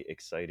a really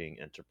exciting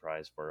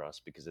enterprise for us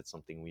because it's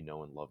something we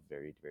know and love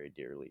very, very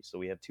dearly. So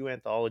we have two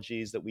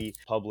anthologies that we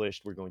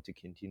published. We're going to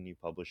continue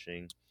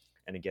publishing.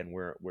 And again,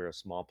 we're a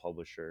small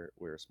publisher,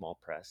 we're a small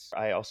press.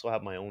 I also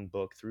have my own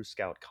book through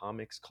Scout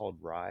Comics called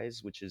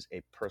Rise, which is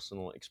a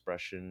personal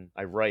expression.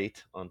 I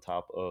write on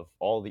top of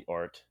all the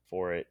art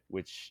for it,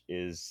 which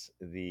is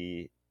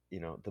the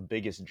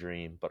biggest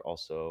dream, but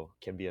also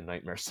can be a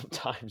nightmare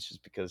sometimes,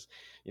 just because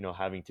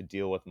having to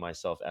deal with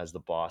myself as the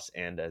boss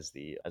and as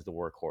the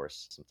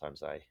workhorse,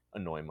 sometimes I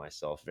annoy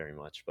myself very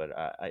much. But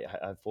I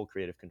have full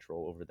creative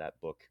control over that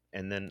book.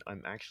 And then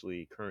I'm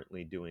actually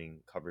currently doing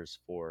covers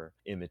for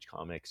Image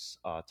Comics,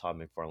 Todd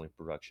McFarlane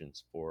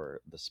Productions,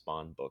 for the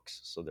Spawn books.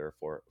 So there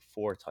are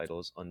four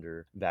titles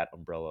under that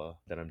umbrella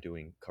that I'm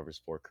doing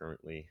covers for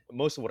currently.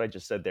 Most of what I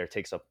just said there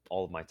takes up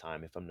all of my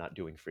time if I'm not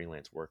doing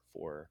freelance work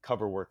for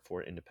cover work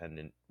for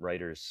independent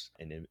writers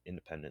and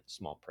independent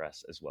small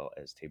press, as well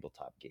as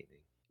tabletop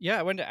gaming. Yeah,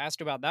 I wanted to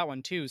ask about that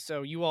one too.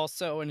 So you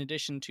also, in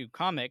addition to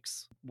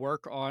comics,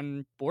 work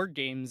on board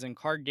games and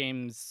card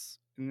games.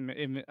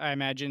 I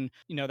imagine,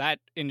 that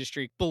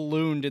industry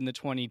ballooned in the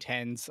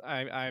 2010s.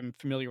 I'm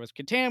familiar with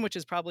Catan, which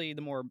is probably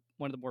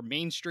one of the more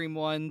mainstream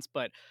ones,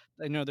 but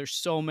I know there's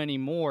so many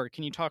more.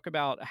 Can you talk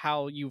about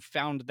how you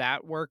found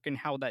that work and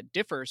how that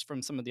differs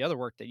from some of the other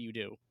work that you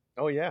do?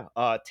 Oh yeah,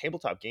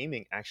 tabletop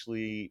gaming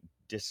actually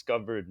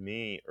discovered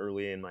me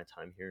early in my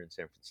time here in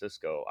San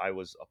Francisco. I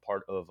was a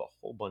part of a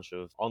whole bunch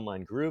of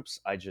online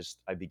groups. I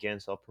began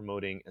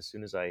self-promoting as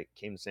soon as I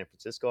came to San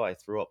Francisco. I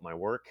threw up my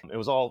work. It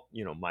was all,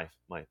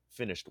 my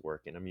finished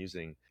work, and I'm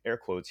using air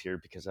quotes here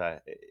because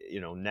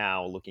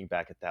now looking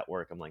back at that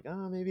work, I'm like,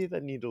 oh, maybe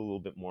that needed a little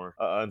bit more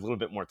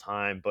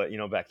time. But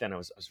back then I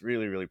was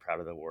really, really proud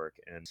of the work,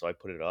 and so I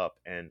put it up.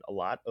 And a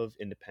lot of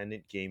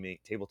independent gaming,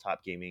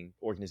 tabletop gaming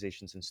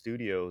organizations and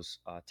studios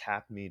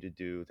tapped me to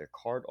do their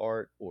card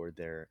art or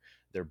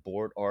their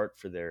board art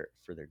for their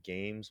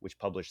games, which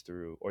publish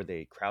through, or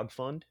they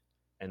crowdfund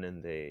and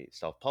then they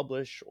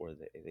self-publish, or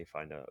they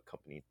find a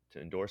company to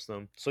endorse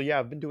them. So yeah,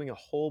 I've been doing a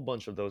whole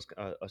bunch of those,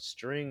 a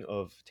string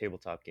of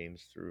tabletop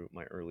games through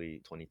my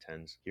early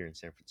 2010s here in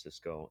San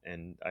Francisco.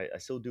 And I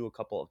still do a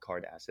couple of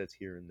card assets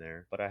here and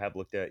there, but I have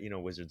looked at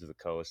Wizards of the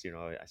Coast.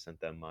 I sent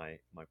them my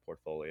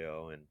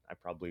portfolio, and I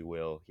probably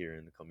will here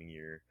in the coming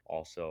year.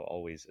 Also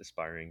always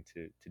aspiring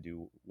to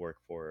do work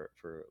for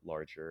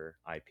larger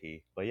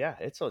IP. But yeah,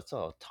 it's a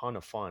ton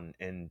of fun,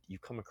 and you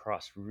come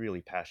across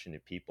really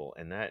passionate people,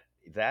 and that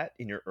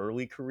in your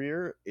early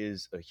career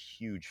is a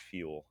huge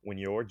fuel. When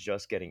you're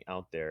just getting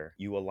out there,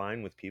 you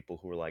align with people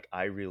who are like,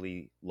 I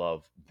really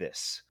love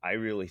this. I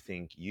really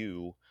think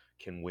you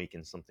can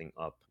waken something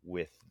up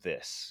with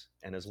this.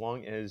 And as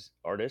long as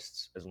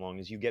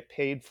you get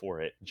paid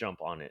for it,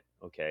 jump on it.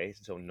 Okay.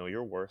 So know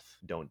your worth.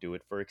 Don't do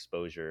it for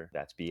exposure.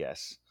 That's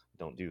BS.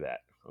 Don't do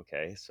that.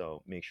 Okay,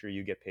 so make sure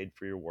you get paid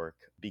for your work.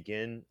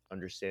 Begin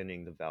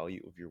understanding the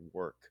value of your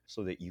work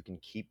so that you can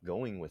keep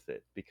going with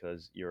it,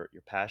 because your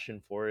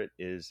passion for it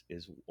is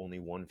only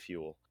one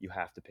fuel. You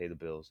have to pay the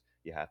bills.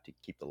 You have to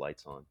keep the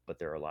lights on. But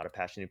there are a lot of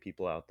passionate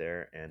people out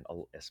there, and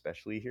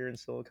especially here in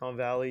Silicon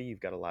Valley, you've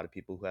got a lot of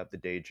people who have the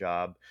day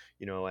job,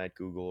 at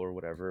Google or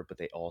whatever, but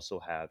they also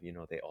have,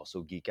 they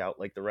also geek out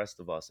like the rest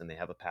of us, and they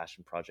have a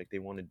passion project they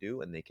want to do,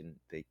 and they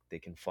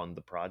can fund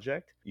the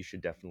project. You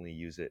should definitely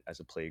use it as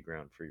a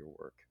playground for your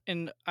work.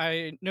 And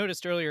I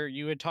noticed earlier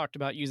you had talked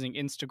about using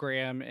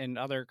Instagram and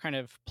other kind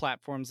of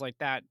platforms like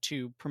that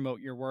to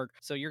promote your work.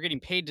 So you're getting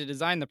paid to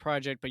design the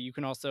project, but you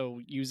can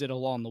also use it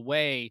along the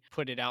way,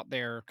 put it out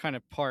there kind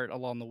of part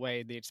along the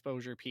way, the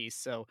exposure piece.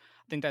 So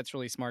I think that's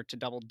really smart to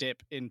double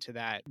dip into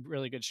that.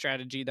 Really good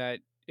strategy that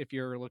if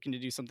you're looking to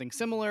do something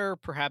similar,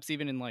 perhaps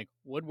even in like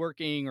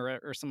woodworking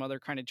or some other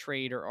kind of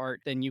trade or art,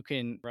 then you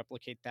can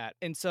replicate that.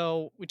 And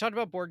so we talked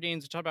about board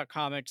games, we talked about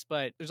comics,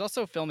 but there's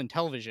also film and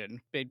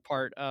television, big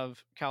part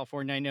of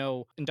California. I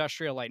know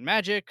Industrial Light and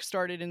Magic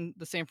started in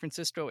the San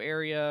Francisco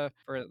area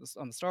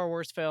on the Star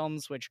Wars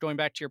films, which, going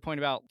back to your point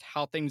about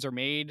how things are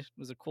made,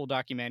 was a cool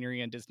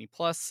documentary on Disney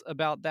Plus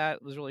about that.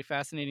 It was really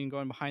fascinating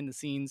going behind the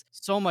scenes.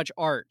 So much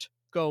art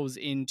goes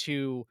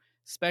into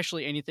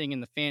especially anything in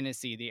the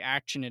fantasy, the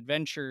action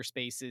adventure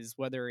spaces,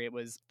 whether it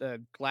was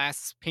the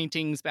glass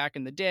paintings back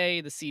in the day,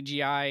 the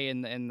CGI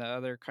and the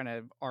other kind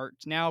of art.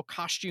 Now,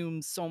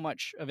 costumes, so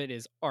much of it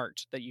is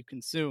art that you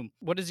consume.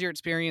 What is your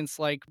experience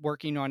like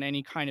working on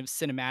any kind of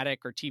cinematic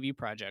or TV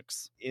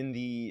projects?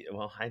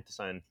 Well, I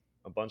design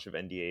a bunch of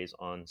NDAs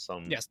on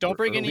some Yes, don't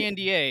bring any early.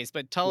 NDAs,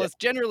 but tell Yeah. us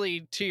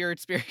generally to your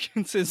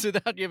experiences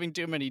without giving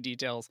too many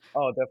details.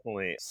 Oh,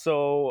 definitely.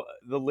 So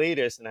the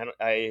latest, and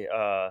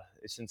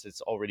since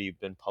it's already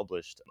been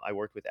published, I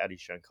worked with Adi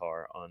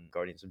Shankar on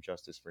Guardians of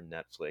Justice for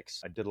Netflix.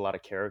 I did a lot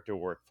of character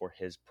work for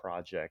his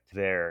project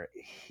there.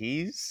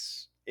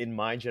 He's in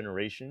my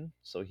generation,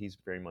 so he's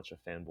very much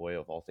a fanboy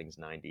of all things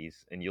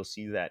 90s, and you'll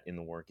see that in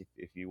the work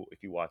if you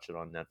watch it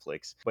on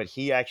Netflix. But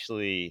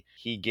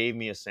he gave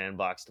me a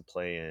sandbox to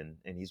play in,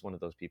 and he's one of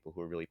those people who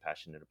are really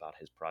passionate about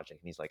his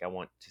project, and he's like, I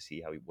want to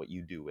see what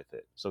you do with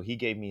it. So he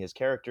gave me his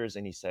characters,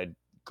 and he said,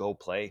 go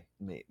play,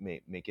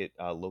 make it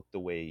look the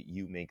way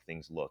you make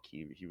things look.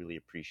 He really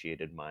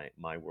appreciated my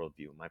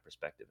worldview, my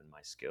perspective, and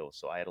my skills.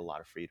 So I had a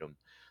lot of freedom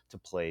to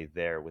play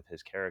there with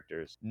his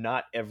characters.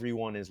 Not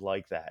everyone is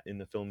like that in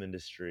the film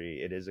industry.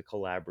 It is a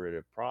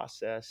collaborative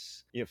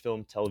process.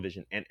 Film,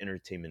 television, and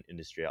entertainment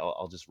industry.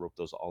 I'll just rope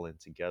those all in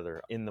together.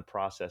 In the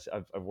process,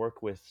 I've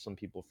worked with some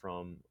people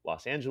from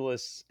Los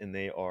Angeles, and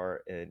they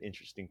are an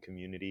interesting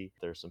community.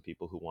 There are some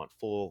people who want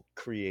full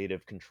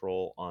creative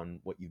control on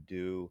what you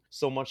do.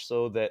 So much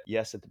so that,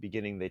 yes, at the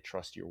beginning they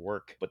trust your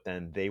work, but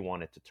then they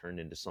want it to turn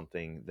into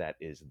something that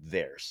is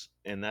theirs.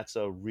 And that's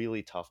a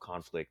really tough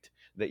conflict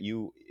that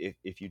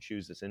if you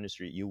choose this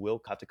industry, you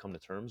will have to come to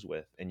terms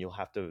with, and you'll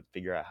have to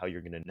figure out how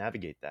you're going to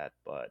navigate that.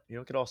 But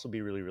it could also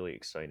be really, really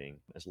exciting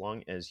as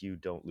long as you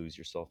don't lose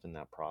yourself in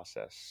that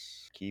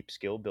process. Keep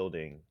skill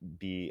building,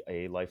 be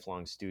a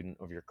lifelong student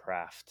of your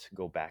craft,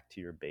 go back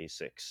to your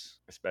basics,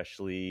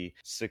 especially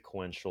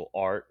sequential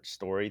art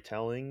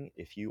storytelling.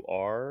 If you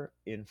are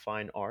in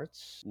fine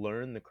arts,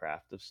 learn the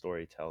craft of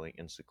storytelling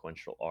and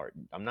sequential art.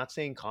 I'm not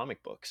saying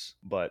comic books,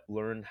 but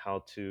learn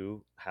how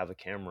to have a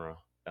camera.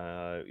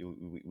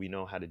 We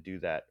know how to do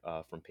that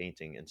from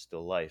painting and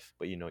still life,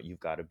 but you've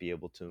got to be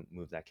able to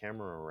move that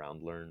camera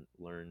around,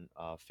 learn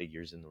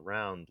figures in the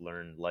round,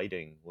 learn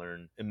lighting,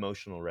 learn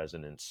emotional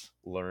resonance,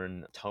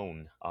 learn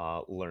tone,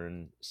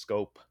 learn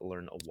scope,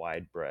 learn a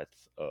wide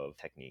breadth of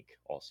technique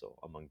also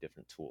among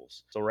different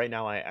tools. So right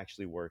now I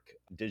actually work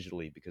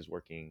digitally because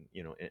working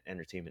in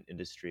entertainment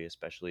industry,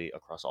 especially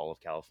across all of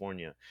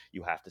California,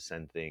 you have to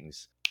send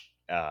things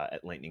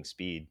at lightning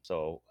speed.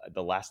 So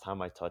the last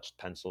time I touched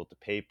pencil to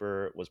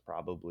paper was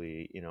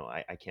probably,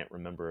 I can't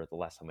remember the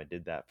last time I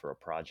did that for a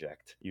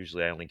project.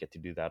 Usually I only get to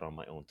do that on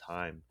my own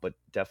time, but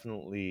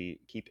definitely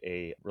keep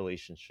a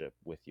relationship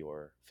with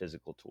your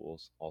physical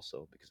tools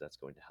also, because that's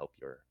going to help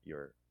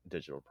your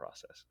digital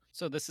process.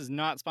 So this is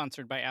not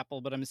sponsored by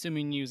Apple, but I'm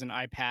assuming you use an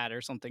iPad or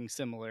something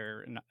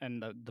similar,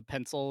 and the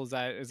pencil,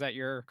 is that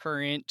your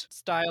current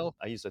style?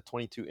 I use a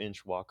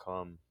 22-inch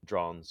Wacom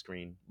draw-on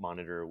screen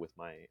monitor with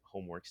my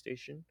home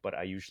workstation, but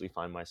I usually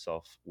find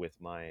myself with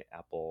my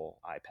Apple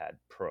iPad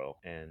Pro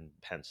and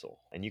pencil.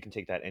 And you can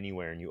take that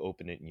anywhere and you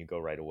open it and you go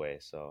right away.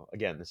 So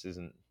again,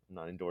 I'm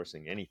not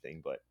endorsing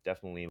anything, but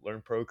definitely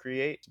learn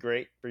Procreate. It's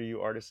great for you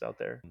artists out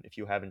there. If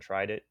you haven't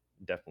tried it,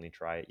 definitely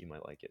try it. You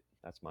might like it.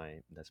 That's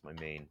my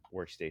main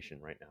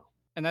workstation right now.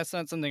 And that's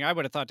not something I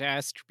would have thought to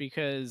ask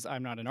because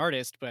I'm not an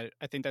artist, but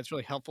I think that's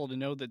really helpful to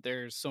know that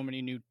there's so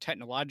many new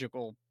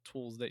technological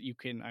tools that you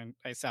can.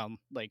 I sound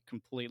like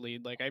completely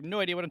like I have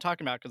no idea what I'm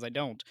talking about because I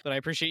don't, but I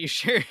appreciate you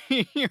sharing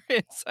your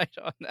insight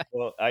on that.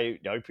 Well, I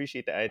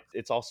appreciate that.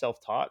 It's all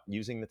self-taught.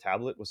 Using the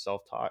tablet was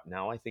self-taught.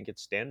 Now I think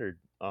it's standard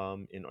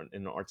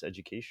in arts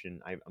education.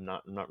 I'm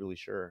not really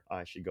sure.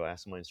 I should go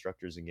ask my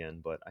instructors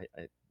again, but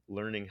I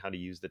learning how to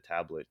use the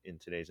tablet in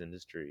today's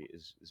industry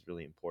is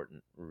really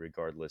important,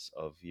 regardless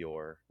of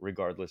your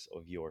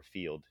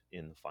field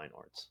in the fine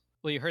arts.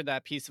 Well, you heard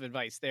that piece of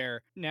advice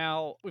there.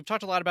 Now, we've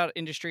talked a lot about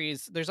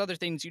industries. There's other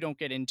things you don't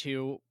get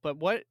into, but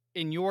what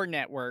in your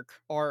network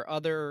are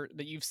other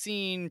that you've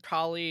seen,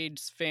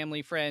 colleagues,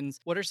 family, friends?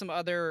 What are some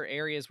other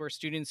areas where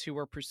students who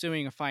are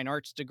pursuing a fine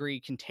arts degree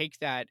can take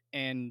that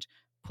and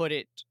put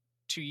it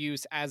to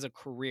use as a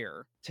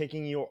career?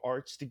 Taking your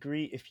arts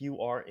degree, if you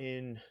are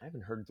in, I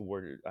haven't heard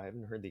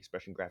the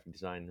expression graphic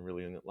design in a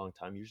really long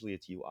time. Usually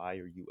it's UI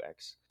or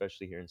UX,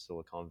 especially here in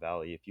Silicon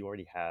Valley. If you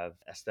already have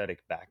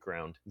aesthetic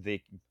background,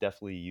 they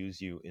definitely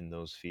use you in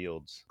those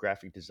fields.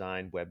 Graphic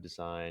design, web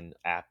design,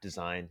 app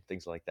design,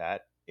 things like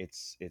that.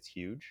 It's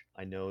huge.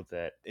 I know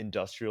that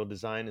industrial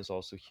design is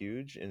also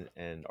huge,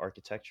 and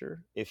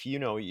architecture. If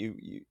you're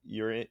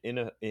in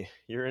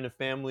a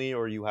family,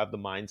 or you have the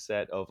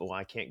mindset of, oh,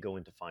 I can't go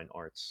into fine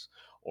arts,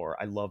 or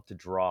I love to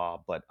draw,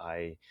 but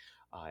I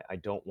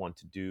don't want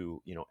to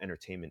do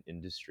entertainment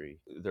industry.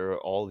 There are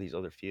all these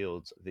other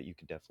fields that you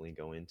could definitely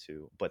go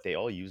into, but they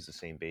all use the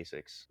same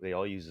basics. They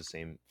all use the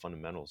same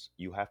fundamentals.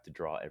 You have to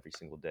draw every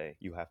single day.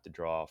 You have to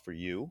draw for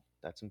you.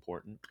 That's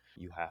important.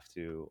 You have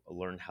to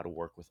learn how to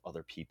work with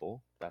other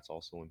people. That's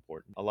also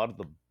important. A lot of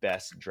the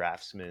best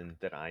draftsmen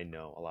that I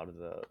know, a lot of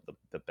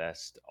the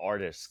best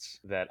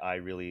artists that I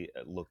really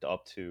looked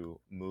up to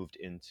moved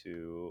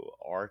into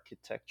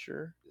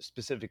architecture,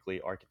 specifically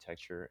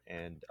architecture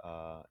and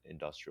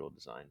industrial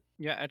design.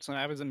 Yeah, excellent.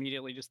 I was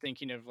immediately just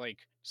thinking of like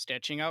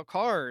sketching out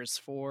cars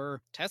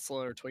for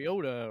Tesla or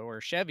Toyota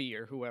or Chevy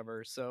or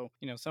whoever. So,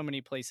 so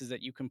many places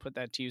that you can put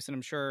that to use. And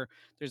I'm sure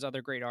there's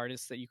other great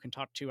artists that you can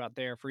talk to out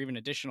there for even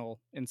additional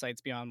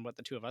insights beyond what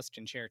the two of us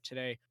can share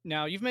today.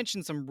 Now, you've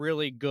mentioned some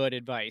really good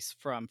advice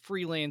from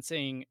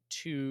freelancing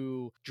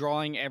to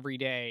drawing every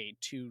day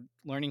to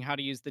learning how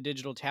to use the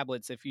digital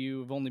tablets if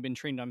you've only been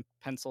trained on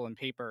pencil and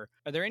paper.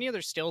 Are there any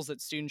other skills that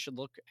students should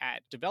look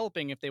at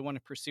developing if they want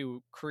to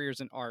pursue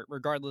careers in art,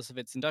 regardless if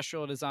it's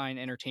industrial design,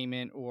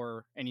 entertainment,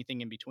 or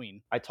anything in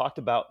between? I talked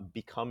about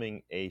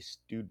becoming a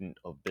student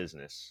of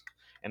business,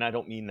 and I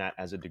don't mean that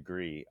as a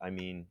degree. I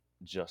mean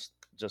just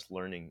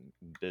learning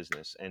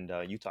business. And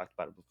you talked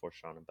about it before,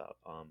 Sean, about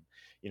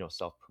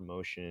self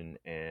promotion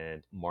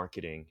and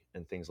marketing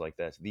and things like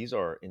that. These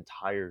are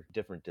entire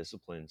different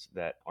disciplines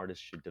that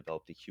artists should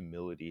develop the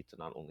humility to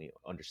not only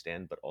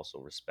understand but also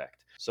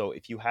respect. So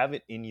if you have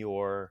it in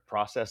your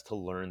process to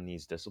learn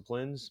these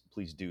disciplines,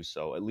 please do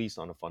so, at least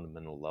on a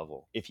fundamental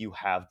level. If you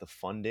have the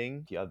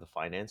funding, if you have the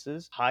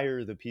finances,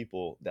 hire the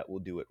people that will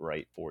do it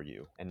right for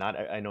you. And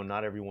I know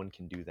not everyone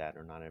can do that,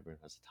 or not everyone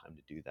has the time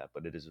to do that,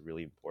 but it is a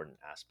really important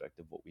aspect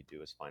of what we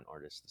do as fine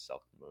artists, the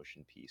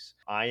self-promotion piece.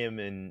 I am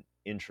an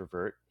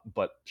introvert,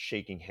 but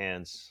shaking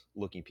hands,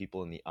 looking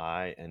people in the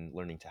eye, and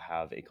learning to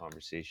have a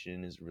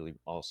conversation is really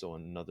also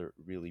another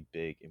really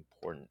big,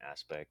 important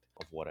aspect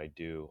of what I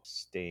do.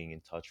 Staying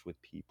in touch with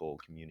people,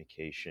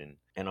 communication.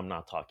 And I'm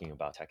not talking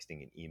about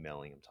texting and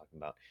emailing. I'm talking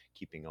about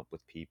keeping up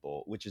with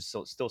people, which is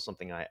still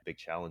something I have a big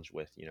challenge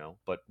with,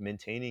 but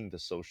maintaining the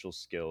social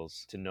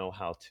skills to know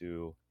how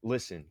to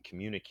listen,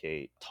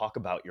 communicate, talk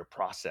about your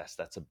process.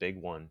 That's a big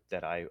one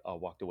that I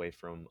walked away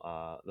from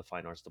the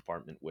fine arts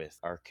department with.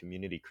 Our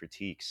community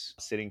critiques,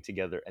 sitting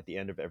together at the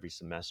end of every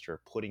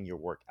semester, putting your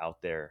work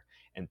out there,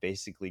 and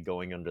basically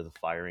going under the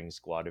firing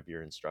squad of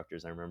your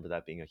instructors. I remember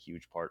that being a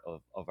huge part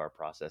of our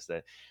process,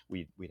 that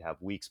we'd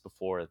have weeks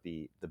before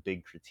the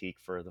big critique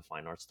for the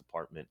fine arts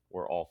department,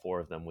 where all four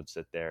of them would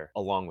sit there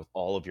along with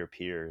all of your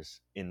peers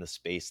in the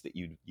space that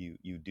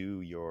you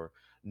do your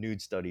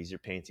nude studies, your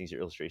paintings, your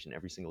illustration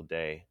every single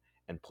day,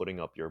 and putting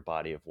up your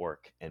body of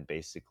work and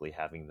basically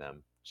having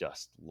them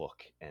just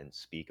look and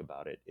speak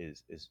about it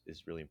is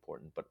really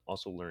important. But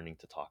also learning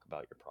to talk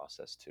about your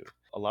process too.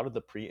 A lot of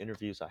the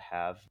pre-interviews I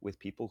have with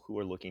people who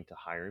are looking to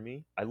hire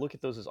me, I look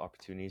at those as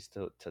opportunities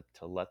to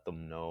let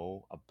them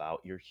know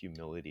about your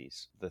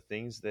humilities, the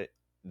things that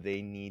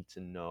they need to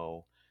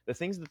know. The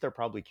things that they're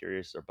probably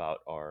curious about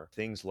are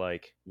things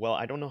like, well,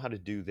 I don't know how to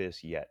do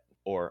this yet,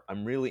 or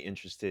I'm really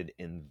interested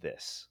in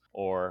this,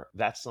 or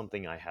that's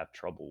something I have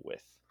trouble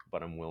with,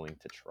 but I'm willing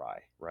to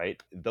try,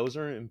 right? Those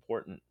are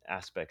important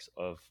aspects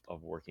of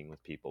working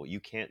with people.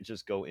 You can't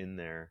just go in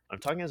there. I'm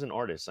talking as an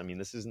artist. I mean,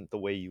 this isn't the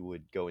way you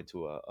would go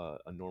into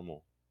a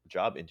normal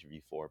job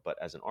interview for, but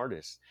as an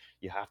artist,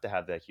 you have to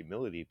have that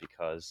humility,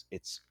 because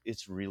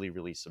it's really,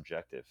 really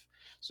subjective.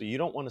 So you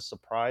don't want to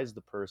surprise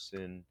the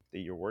person that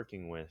you're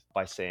working with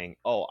by saying,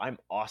 oh, I'm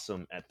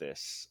awesome at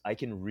this, I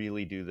can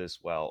really do this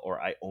well,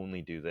 or I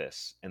only do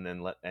this, and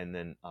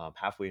then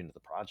halfway into the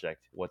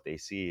project, what they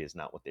see is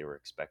not what they were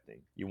expecting.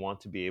 You want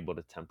to be able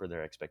to temper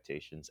their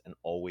expectations and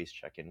always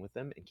check in with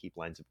them and keep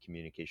lines of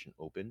communication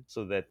open,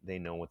 so that they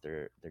know what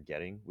they're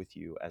getting with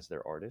you as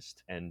their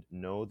artist, and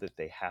know that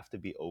they have to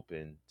be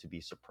open to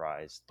be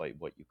surprised by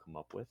what you come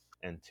up with,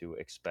 and to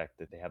expect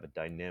that they have a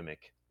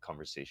dynamic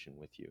conversation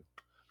with you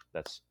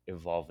that's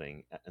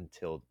evolving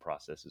until the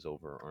process is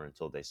over, or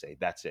until they say,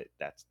 that's it,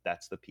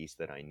 that's the piece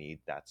that I need,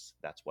 that's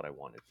what I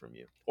wanted from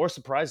you. Or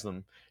surprise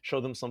them,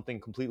 show them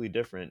something completely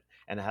different,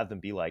 and have them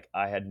be like,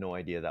 I had no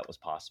idea that was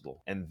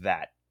possible. And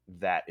that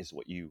is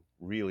what you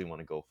really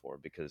want to go for,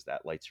 because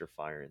that lights your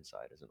fire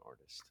inside as an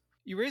artist.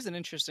 You raise an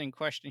interesting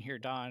question here,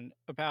 Don,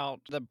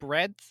 about the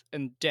breadth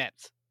and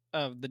depth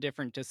of the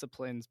different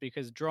disciplines,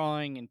 because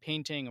drawing and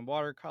painting and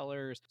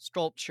watercolors,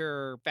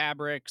 sculpture,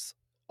 fabrics,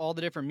 all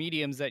the different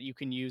mediums that you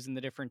can use and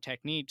the different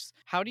techniques.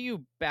 How do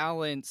you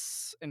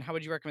balance, and how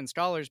would you recommend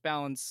scholars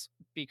balance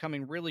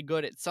becoming really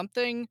good at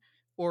something,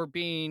 or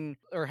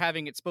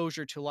having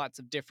exposure to lots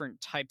of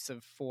different types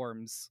of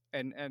forms,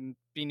 and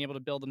being able to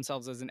build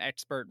themselves as an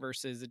expert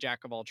versus a jack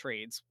of all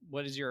trades?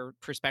 What is your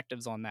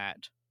perspectives on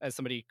that? As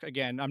somebody,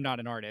 again, I'm not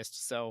an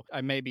artist, so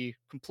I may be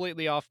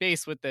completely off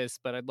base with this,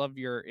 but I'd love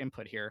your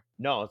input here.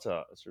 No, it's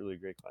a really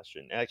great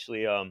question.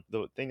 Actually,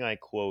 the thing I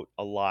quote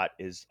a lot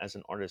is, as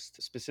an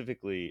artist,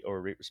 specifically,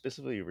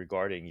 specifically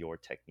regarding your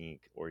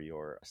technique or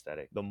your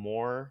aesthetic, the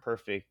more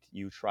perfect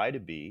you try to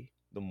be,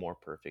 the more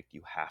perfect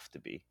you have to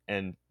be.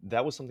 And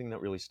that was something that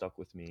really stuck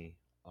with me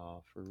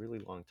for a really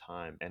long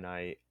time. And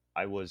I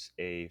was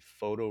a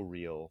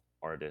photoreal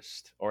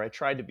artist, or I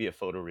tried to be a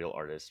photoreal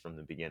artist from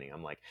the beginning.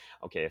 I'm like,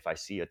 okay, if I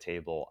see a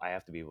table, I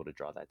have to be able to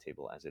draw that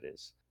table as it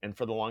is. And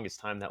for the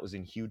longest time, that was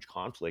in huge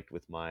conflict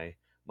with my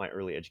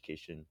early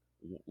education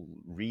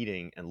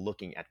reading and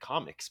looking at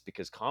comics,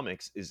 because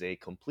comics is a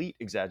complete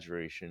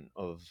exaggeration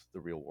of the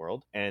real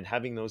world. And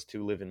having those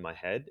two live in my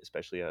head,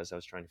 especially as I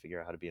was trying to figure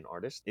out how to be an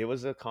artist, it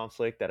was a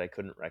conflict that I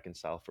couldn't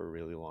reconcile for a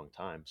really long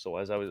time. So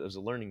as I was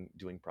learning,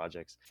 doing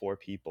projects for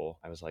people,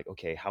 I was like,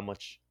 okay, how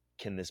much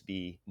can this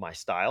be my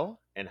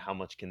style, and how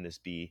much can this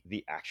be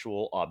the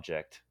actual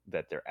object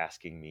that they're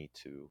asking me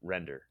to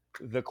render?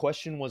 The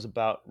question was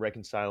about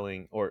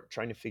reconciling, or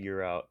trying to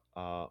figure out,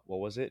 what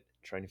was it?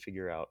 Trying to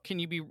figure out. Can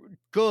you be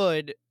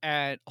good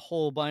at a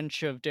whole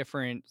bunch of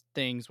different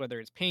things, whether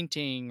it's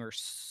painting or,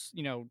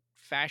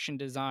 fashion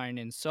design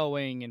and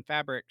sewing and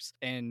fabrics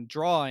and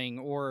drawing,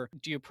 or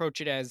do you approach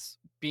it as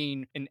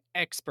being an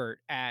expert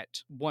at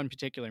one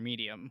particular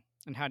medium?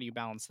 And how do you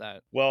balance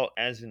that? Well,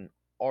 as an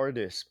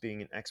artist,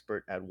 being an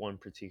expert at one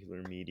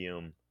particular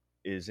medium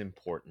is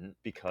important,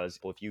 because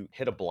if you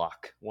hit a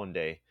block one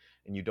day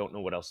and you don't know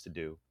what else to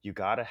do, you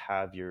got to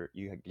have you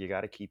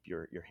got to keep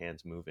your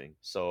hands moving.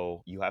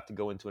 So you have to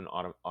go into an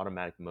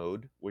automatic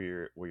mode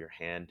where your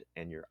hand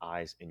and your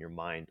eyes and your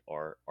mind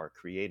are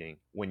creating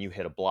when you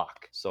hit a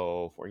block.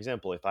 So for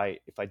example, if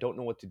I don't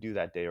know what to do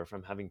that day, or if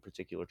I'm having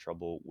particular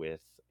trouble with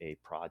a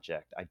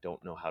project, I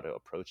don't know how to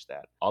approach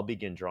that, I'll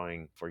begin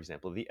drawing, for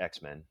example, the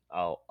X-Men.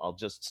 I'll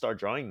just start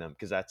drawing them,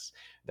 because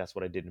that's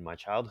what I did in my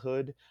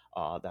childhood.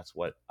 That's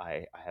what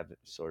I have,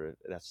 sort of,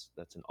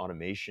 that's an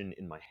automation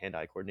in my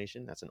hand-eye coordination.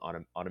 That's an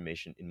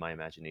automation in my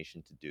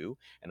imagination to do,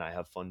 and I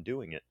have fun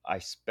doing it. I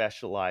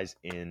specialize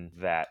in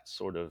that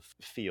sort of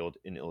field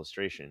in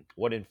illustration.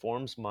 What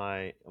informs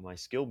my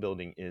skill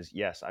building is,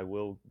 yes, I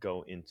will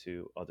go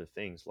into other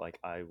things, like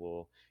I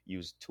will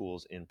use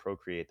tools in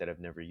Procreate that I've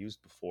never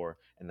used before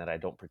and that I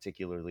don't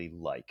particularly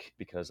like,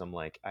 because I'm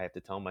like, I have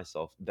to tell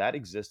myself that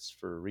exists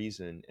for a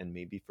reason, and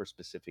maybe for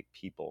specific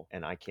people,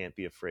 and I can't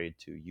be afraid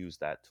to use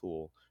that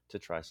tool to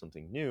try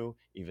something new,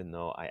 even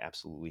though I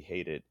absolutely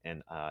hate it,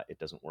 and it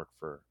doesn't work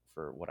for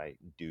what I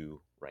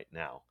do right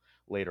now.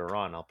 Later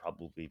on, I'll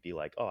probably be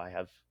like, oh, I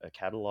have a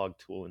catalog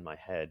tool in my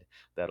head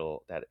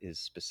that is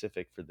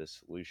specific for this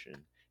solution,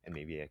 and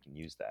maybe I can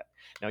use that.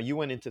 Now, you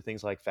went into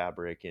things like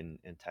fabric and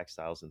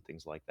textiles and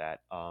things like that.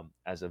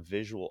 As a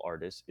visual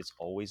artist, it's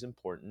always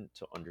important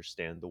to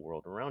understand the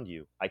world around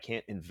you. I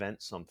can't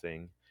invent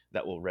something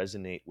that will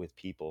resonate with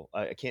people.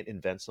 I can't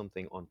invent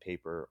something on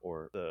paper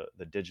or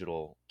the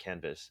digital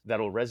canvas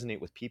that'll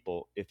resonate with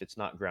people if it's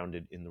not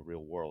grounded in the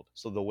real world.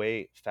 So the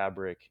way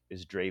fabric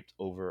is draped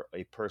over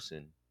a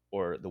person,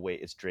 or the way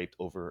it's draped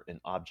over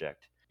an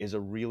object, is a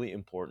really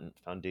important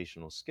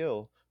foundational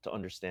skill to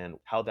understand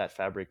how that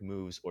fabric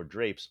moves or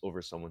drapes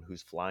over someone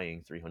who's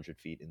flying 300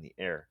 feet in the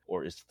air,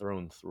 or is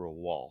thrown through a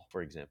wall,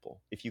 for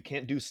example. If you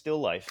can't do still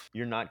life,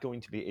 you're not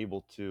going to be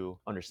able to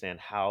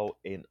understand how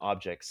an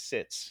object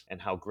sits,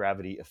 and how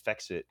gravity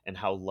affects it, and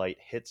how light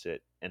hits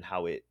it, and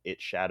how it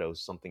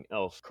shadows something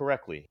else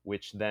correctly,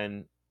 which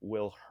then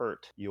will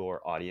hurt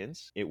your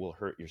audience, it will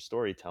hurt your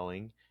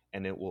storytelling,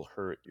 and it will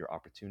hurt your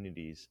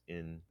opportunities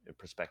in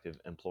prospective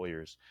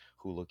employers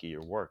who look at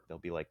your work. They'll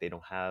be like, they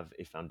don't have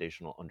a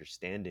foundational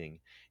understanding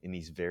in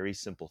these very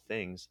simple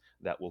things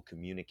that will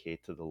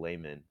communicate to the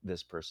layman.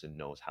 This person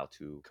knows how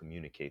to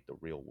communicate the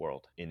real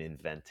world in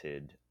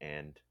invented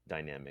and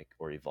dynamic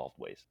or evolved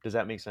ways. Does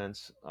that make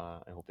sense? I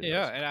hope it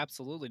Yeah, does. it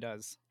absolutely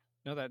does.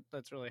 No,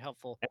 that's really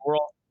helpful. And we're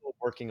also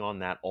working on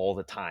that all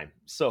the time.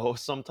 So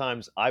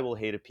sometimes I will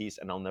hate a piece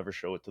and I'll never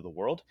show it to the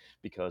world,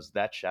 because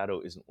that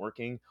shadow isn't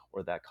working,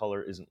 or that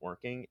color isn't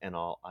working, and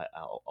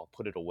I'll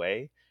put it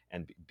away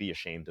and be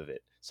ashamed of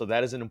it. So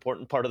that is an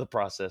important part of the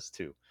process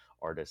too.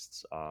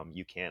 Artists,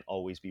 you can't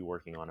always be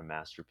working on a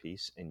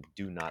masterpiece, and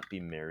do not be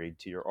married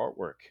to your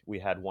artwork. We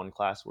had one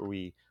class where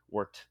we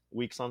worked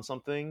weeks on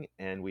something,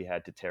 and we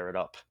had to tear it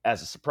up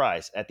as a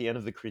surprise. At the end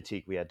of the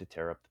critique, we had to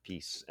tear up the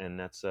piece, and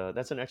that's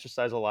an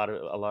exercise a lot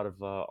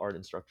of art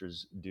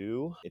instructors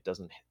do. It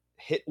doesn't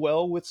hit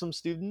well with some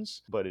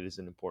students, but it is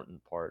an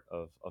important part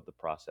of the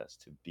process,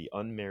 to be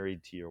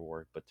unmarried to your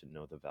work, but to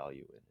know the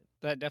value in it.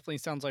 That definitely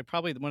sounds like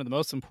probably one of the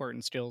most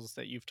important skills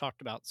that you've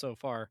talked about so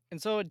far.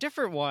 And so, a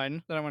different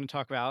one that I want to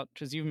talk about,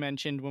 because you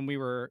mentioned when we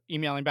were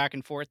emailing back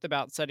and forth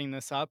about setting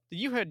this up, that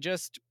you had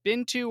just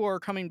been to or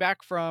coming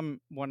back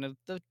from one of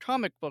the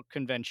comic book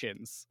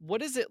conventions.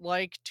 What is it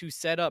like to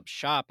set up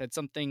shop at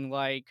something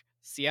like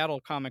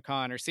Seattle Comic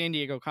Con or San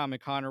Diego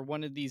Comic Con, or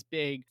one of these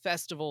big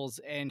festivals,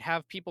 and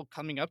have people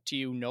coming up to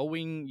you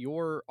knowing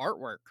your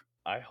artwork?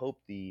 I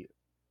hope the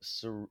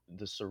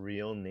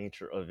surreal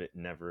nature of it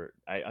never,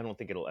 I don't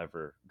think it'll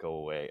ever go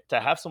away.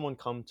 To have someone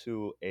come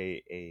to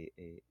a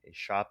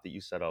shop that you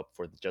set up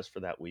for just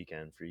for that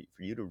weekend, for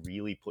you to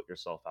really put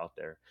yourself out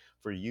there,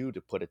 for you to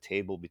put a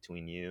table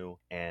between you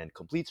and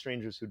complete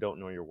strangers who don't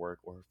know your work,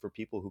 or for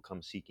people who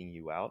come seeking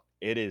you out,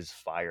 it is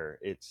fire.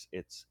 It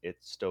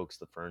stokes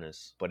the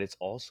furnace, but it's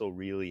also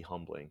really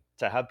humbling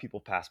to have people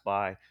pass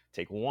by,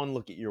 take one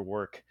look at your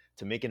work,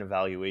 to make an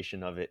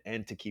evaluation of it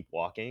and to keep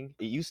walking,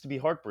 it used to be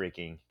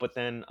heartbreaking. But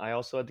then I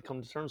also had to come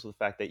to terms with the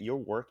fact that your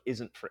work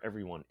isn't for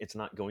everyone. It's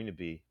not going to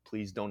be.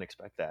 Please don't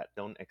expect that.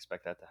 Don't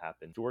expect that to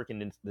happen. If you work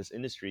in this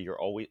industry, you're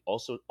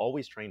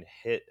always trying to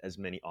hit as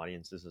many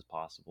audiences as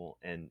possible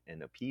and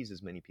appease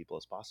as many people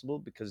as possible,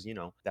 because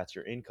that's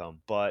your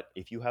income. But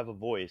if you have a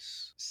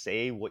voice,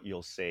 say what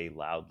you'll say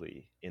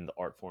loudly in the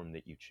art form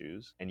that you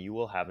choose, and you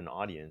will have an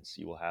audience.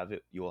 You will have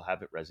it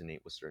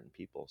resonate with certain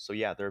people. So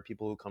yeah, there are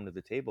people who come to the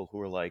table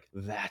who are like,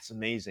 that's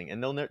amazing,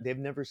 and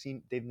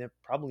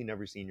probably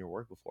never seen your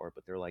work before,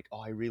 but they're like, oh,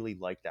 I really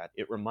like that,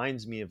 it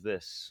reminds me of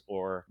this,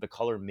 or the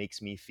color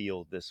makes me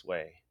feel this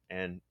way.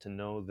 And to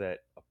know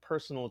that a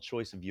personal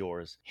choice of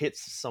yours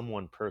hits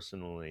someone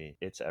personally,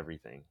 it's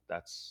everything.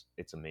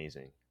 It's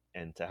amazing.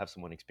 And to have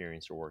someone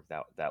experience your work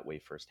that way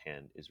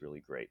firsthand is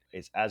really great.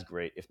 It's as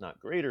great, if not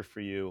greater,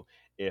 for you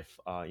if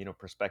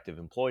prospective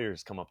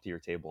employers come up to your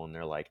table and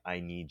they're like, I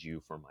need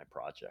you for my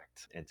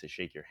project, and to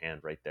shake your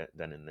hand right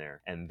then and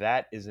there. And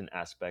that is an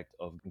aspect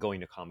of going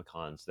to Comic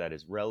Cons that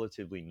is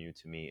relatively new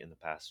to me in the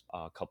past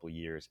couple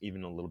years,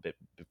 even a little bit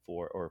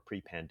before or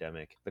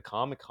pre-pandemic. The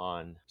Comic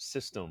Con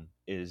system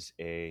is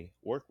a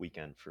work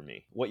weekend for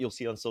me. What you'll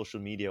see on social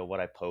media,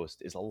 what I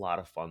post, is a lot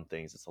of fun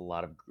things. It's a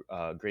lot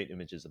of great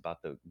images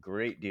about the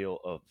great deal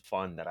of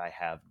fun that I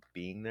have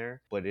being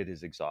there, but it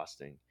is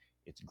exhausting.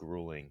 It's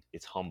grueling,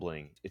 it's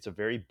humbling. It's a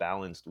very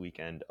balanced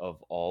weekend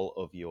of all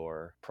of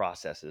your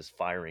processes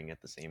firing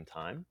at the same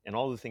time. And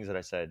all the things that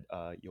I said,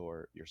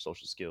 your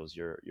social skills,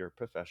 your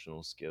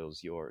professional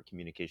skills, your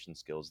communication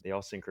skills, they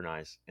all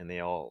synchronize, and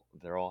they're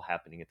all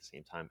happening at the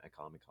same time at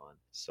Comic-Con.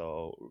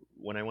 So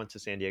when I went to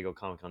San Diego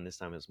Comic-Con this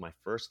time, it was my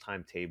first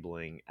time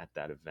tabling at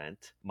that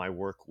event. My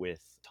work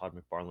with Todd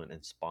McFarlane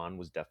and Spawn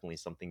was definitely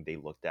something they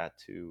looked at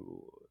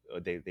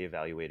they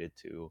evaluated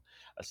to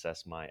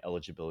assess my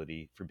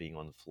eligibility for being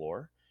on the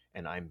floor,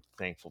 and I'm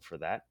thankful for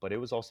that. But it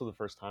was also the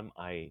first time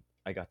I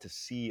got to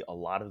see a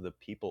lot of the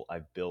people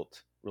I've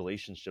built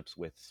relationships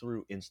with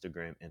through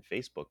Instagram and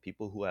Facebook,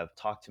 people who have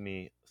talked to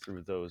me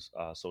through those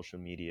social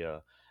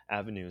media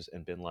avenues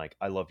and been like,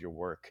 I love your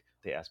work.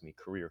 They ask me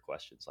career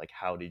questions like,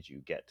 how did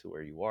you get to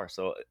where you are?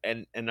 So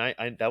and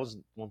I that was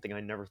one thing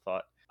I never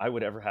thought I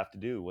would ever have to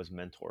do, was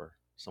mentor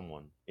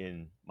someone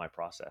in my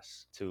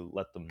process, to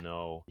let them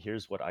know,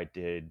 here's what I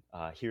did,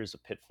 here's a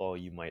pitfall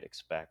you might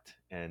expect,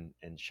 and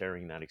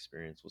sharing that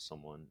experience with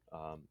someone,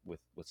 with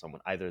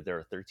someone, either they're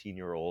a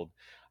 13-year-old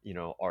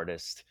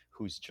artist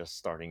who's just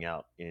starting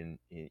out in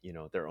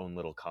their own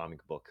little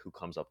comic book, who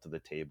comes up to the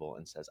table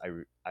and says,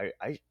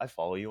 I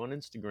follow you on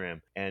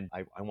Instagram, and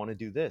I want to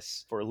do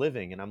this for a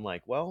living. And I'm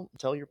like, well,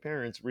 tell your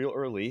parents real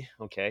early,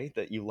 okay,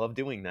 that you love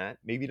doing that.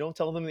 Maybe don't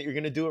tell them that you're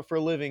going to do it for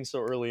a living so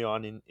early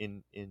on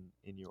in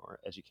your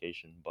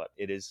education, but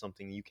it is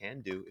something you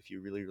can do if you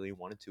really, really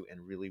wanted to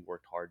and really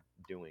worked hard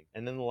doing.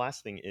 And then the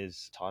last thing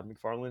is, Todd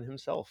McFarlane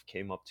himself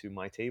came up to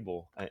my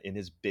table in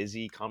his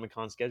busy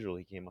Comic-Con schedule.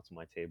 He came up to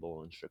my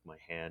table and shook my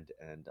hand,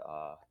 and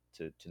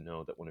to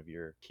know that one of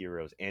your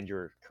heroes and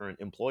your current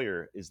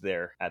employer is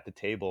there at the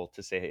table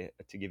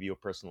to give you a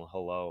personal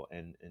hello,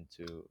 and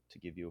to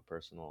give you a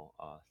personal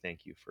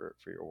thank you for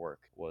your work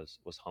was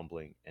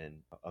humbling and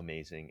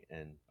amazing.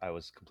 And I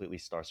was completely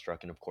starstruck,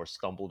 and of course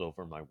stumbled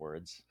over my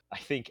words. I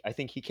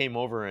think he came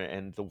over,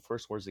 and the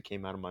first words that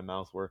came out of my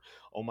mouth were,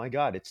 oh my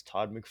God, it's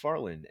Todd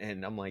McFarlane.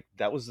 And I'm like,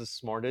 that was the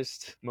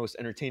smartest, most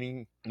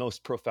entertaining,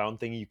 most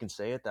profound thing you can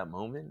say at that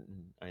moment.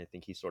 And I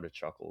think he sort of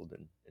chuckled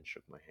and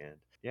shook my hand.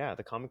 Yeah,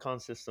 the Comic-Con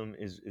system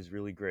is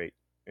really great.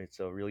 It's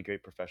a really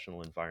great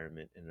professional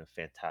environment and a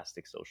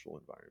fantastic social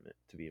environment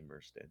to be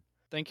immersed in.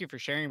 Thank you for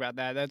sharing about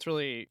that. That's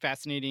really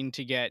fascinating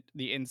to get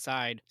the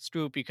inside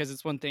scoop, because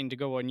it's one thing to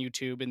go on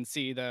YouTube and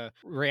see the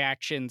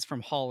reactions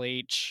from Hall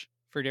H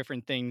for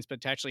different things, but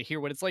to actually hear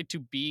what it's like to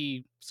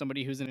be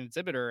somebody who's an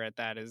exhibitor at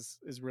that is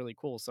really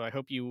cool. So I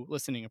hope you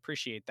listening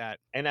appreciate that.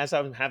 And as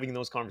I'm having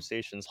those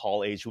conversations,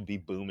 Hall H will be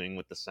booming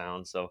with the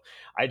sound. So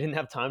I didn't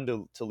have time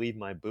to leave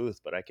my booth,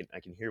 but I can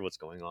hear what's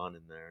going on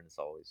in there, and it's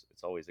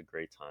always a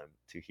great time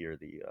to hear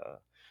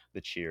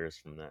the cheers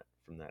from that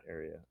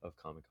area of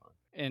Comic-Con.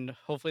 And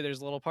hopefully there's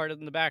a little part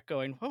in the back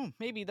going, oh,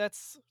 maybe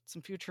that's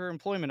some future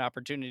employment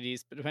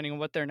opportunities, but depending on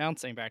what they're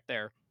announcing back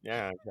there.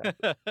 Yeah,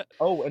 exactly.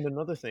 Oh, and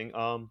another thing,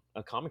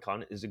 a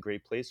Comic-Con is a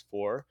great place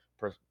for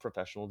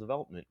professional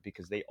development,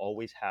 because they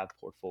always have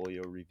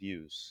portfolio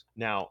reviews.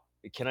 Now,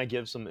 can I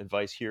give some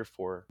advice here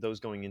for those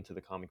going into the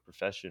comic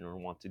profession or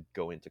want to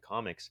go into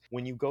comics?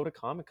 When you go to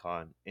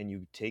Comic-Con and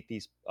you take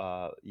these,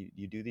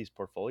 you do these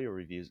portfolio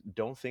reviews,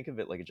 don't think of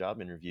it like a job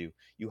interview.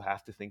 You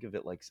have to think of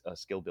it like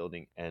skill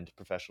building and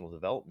professional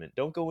development.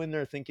 Don't go in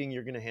there thinking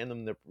you're going to hand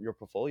them your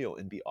portfolio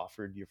and be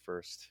offered your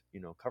first,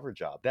 cover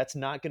job. That's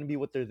not going to be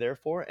what they're there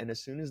for. And as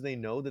soon as they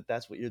know that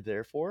that's what you're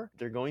there for,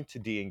 they're going to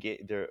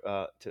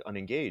to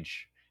unengage,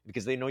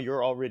 because they know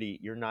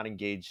you're not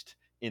engaged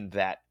in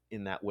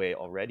that way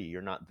already.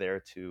 You're not there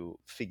to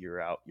figure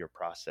out your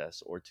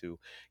process or to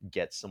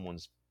get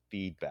someone's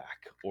feedback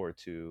or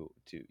to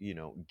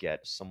get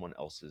someone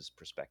else's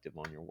perspective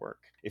on your work.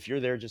 If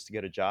you're there just to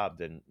get a job,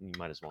 then you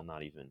might as well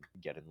not even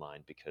get in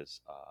line, because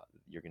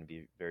you're going to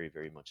be very,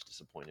 very much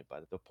disappointed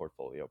by the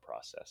portfolio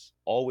process.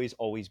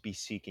 Always be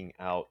seeking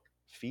out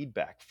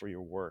feedback for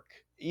your work,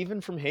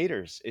 even from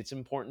haters. It's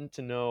important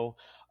to know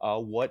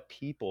what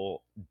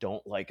people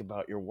don't like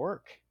about your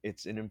work.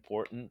 It's an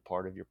important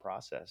part of your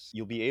process.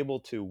 You'll be able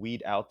to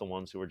weed out the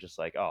ones who are just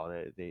like,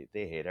 oh, they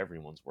hate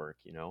everyone's work,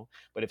 you know?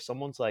 But if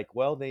someone's like,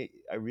 well,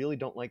 I really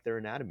don't like their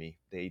anatomy,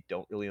 they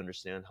don't really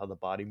understand how the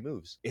body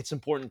moves, it's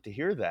important to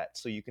hear that,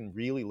 so you can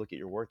really look at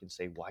your work and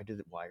say, why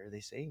are they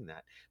saying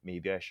that?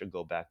 Maybe I should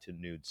go back to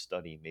nude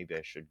study. Maybe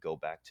I should go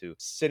back to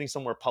sitting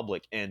somewhere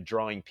public and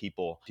drawing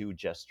people, do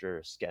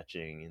gesture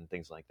sketching and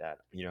things like that.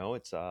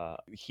 It's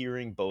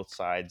hearing both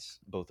sides,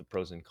 both the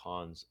pros and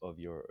cons of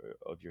your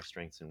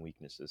strengths and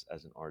weaknesses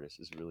as an artist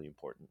is really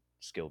important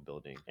skill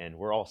building. And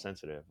we're all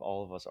sensitive.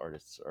 All of us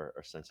artists are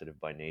sensitive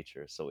by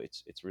nature. So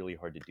it's really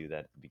hard to do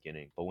that at the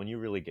beginning. But when you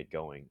really get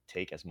going,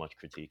 take as much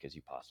critique as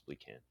you possibly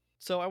can.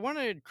 So I want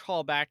to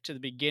call back to the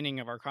beginning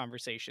of our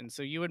conversation.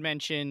 So you had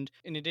mentioned,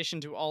 in addition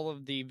to all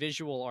of the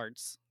visual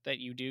arts that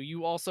you do,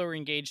 you also are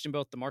engaged in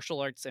both the martial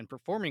arts and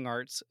performing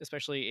arts,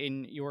 especially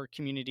in your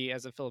community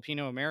as a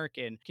Filipino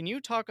American. Can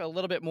you talk a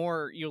little bit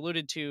more? You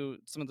alluded to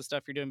some of the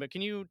stuff you're doing, but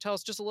can you tell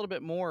us just a little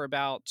bit more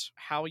about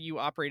how you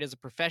operate as a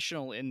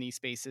professional in these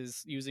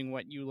spaces using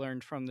what you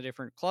learned from the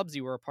different clubs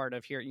you were a part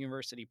of here at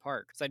University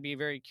Park? Because I'd be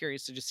very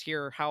curious to just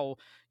hear how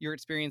your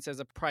experience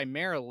as a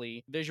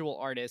primarily visual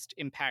artist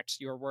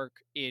impacts your work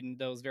in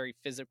those very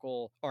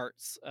physical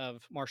arts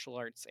of martial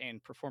arts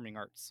and performing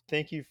arts.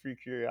 Thank you for your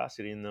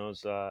curiosity in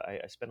those.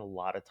 I spend a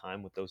lot of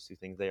time with those two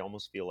things. They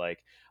almost feel like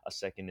a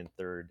second and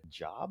third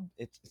job.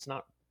 It's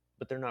not,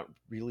 but they're not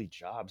really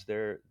jobs.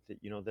 They're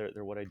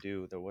what I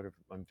do. They're what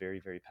I'm very,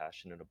 very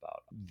passionate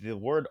about. The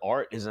word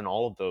art is in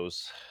all of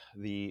those.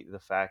 The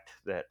fact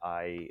that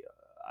I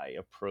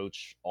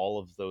approach all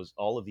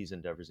of these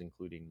endeavors,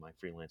 including my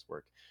freelance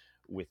work,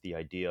 with the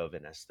idea of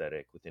an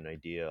aesthetic, with an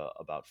idea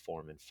about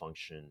form and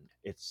function.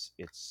 It's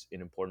an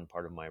important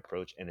part of my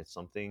approach, and it's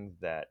something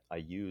that I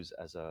use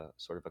as a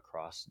sort of a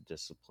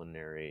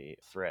cross-disciplinary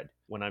thread.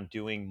 When I'm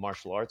doing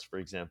martial arts, for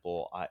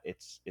example,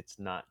 it's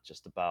not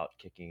just about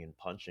kicking and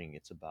punching.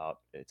 It's about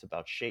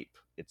shape.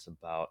 It's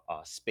about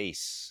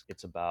space.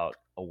 It's about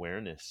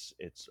awareness.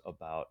 It's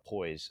about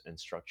poise and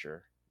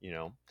structure.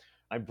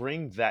 I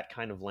bring that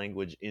kind of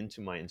language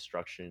into my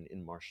instruction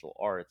in martial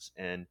arts.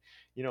 And,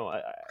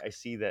 I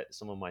see that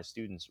some of my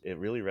students, it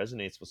really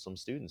resonates with some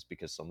students,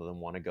 because some of them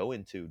want to go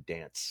into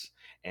dance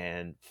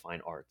and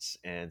fine arts,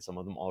 and some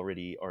of them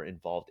already are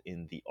involved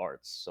in the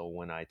arts. So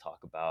when I talk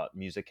about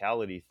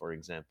musicality, for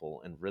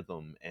example, and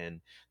rhythm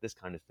and this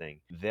kind of thing,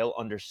 they'll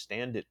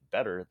understand it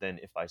better than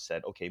if I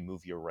said, okay,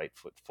 move your right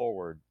foot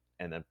forward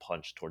and then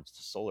punch towards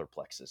the solar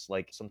plexus.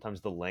 Like,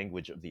 sometimes the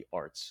language of the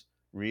arts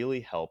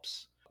really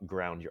helps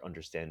ground your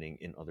understanding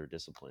in other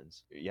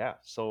disciplines. Yeah.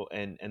 So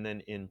and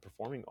then in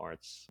performing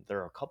arts, there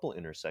are a couple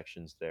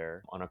intersections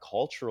there. On a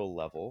cultural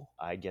level,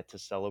 I get to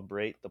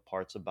celebrate the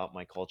parts about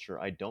my culture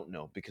I don't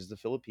know, because the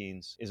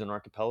Philippines is an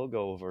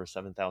archipelago of over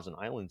 7,000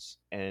 islands,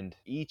 and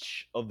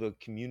each of the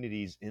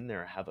communities in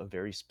there have a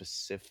very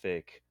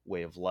specific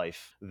way of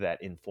life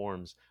that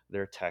informs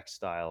their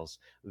textiles,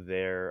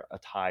 their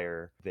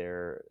attire,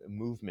 their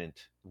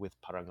movement. With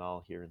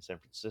Parangal here in San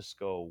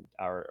Francisco,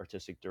 our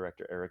artistic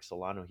director, Eric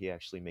Solano, he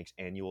actually makes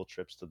annual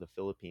trips to the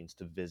Philippines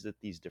to visit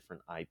these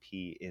different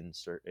IP in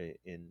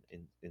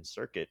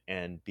circuit,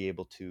 and be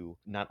able to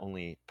not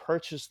only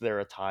purchase their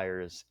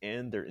attires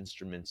and their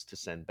instruments to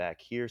send back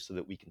here so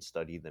that we can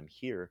study them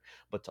here,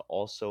 but to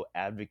also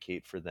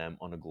advocate for them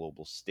on a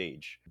global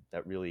stage.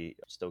 That really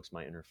stokes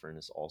my inner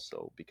furnace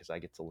also, because I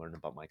get to learn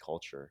about my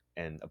culture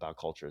and about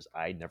cultures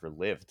I never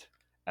lived,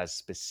 as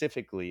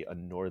specifically a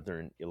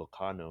Northern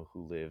Ilocano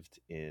who lived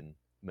in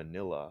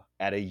Manila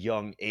at a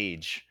young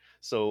age.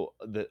 So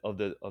of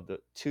the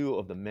two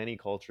of the many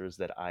cultures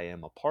that I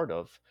am a part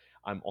of,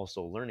 I'm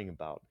also learning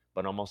about.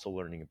 But I'm also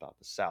learning about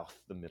the South,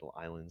 the Middle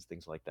Islands,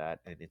 things like that,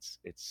 and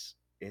it's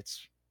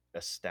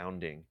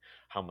astounding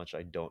how much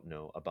I don't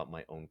know about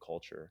my own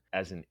culture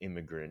as an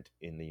immigrant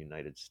in the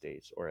United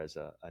States, or as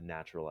a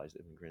naturalized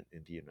immigrant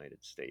in the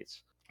United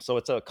States. So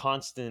it's a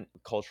constant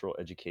cultural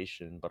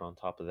education, but on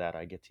top of that,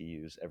 I get to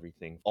use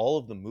everything, all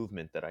of the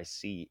movement that I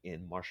see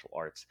in martial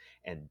arts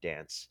and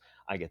dance,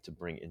 I get to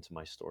bring into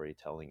my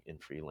storytelling in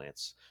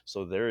freelance.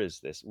 So there is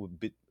this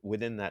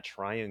within that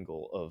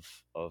triangle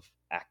of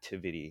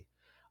activity,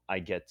 I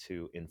get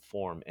to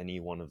inform any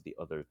one of the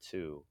other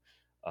two.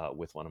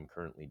 With what I'm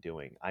currently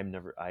doing, I'm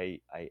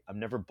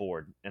never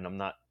bored, and I'm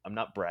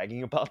not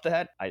bragging about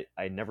that.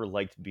 I never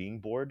liked being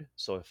bored.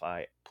 So if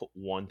I put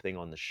one thing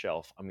on the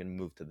shelf, I'm gonna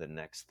move to the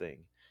next thing,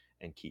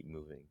 and keep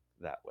moving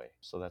that way.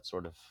 So that's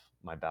sort of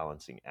my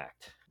balancing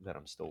act that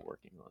I'm still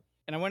working on.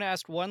 And I want to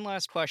ask one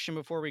last question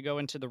before we go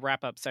into the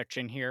wrap up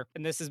section here.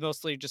 And this is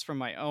mostly just from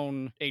my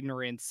own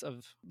ignorance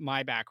of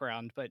my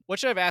background. But what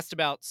should I have asked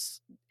about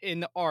in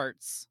the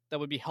arts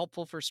that would be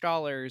helpful for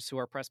scholars who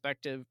are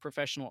prospective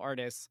professional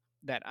artists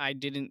that I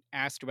didn't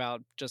ask about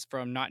just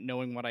from not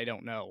knowing what I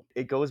don't know?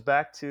 It goes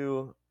back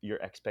to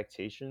your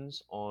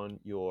expectations on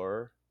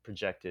your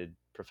projected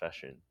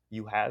profession.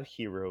 You have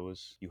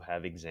heroes, you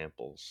have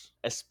examples,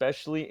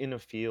 especially in a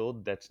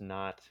field that's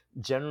not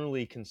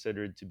generally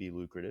considered to be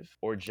lucrative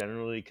or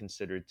generally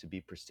considered to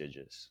be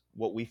prestigious.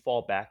 What we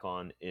fall back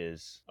on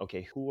is,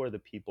 okay, who are the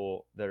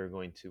people that are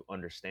going to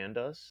understand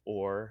us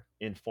or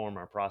inform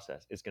our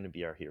process? It's going to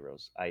be our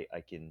heroes. I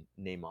can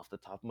name off the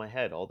top of my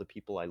head all the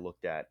people I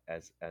looked at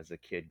as a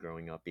kid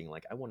growing up being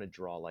like, I want to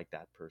draw like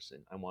that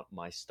person. I want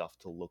my stuff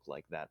to look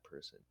like that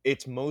person.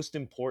 It's most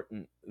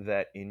important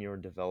that in your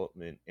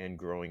development and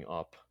growing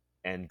up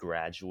and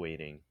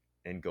graduating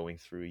and going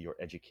through your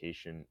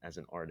education as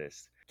an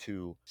artist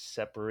to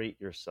separate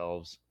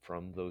yourselves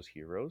from those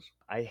heroes.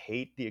 I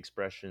hate the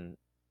expression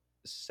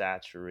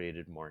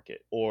saturated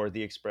market or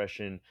the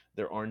expression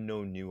there are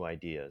no new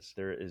ideas.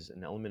 There is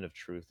an element of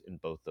truth in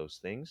both those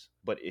things,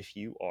 but if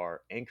you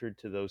are anchored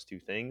to those two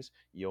things,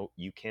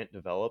 you can't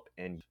develop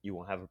and you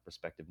won't have a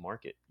prospective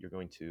market. You're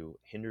going to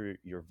hinder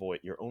your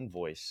own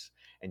voice,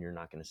 and you're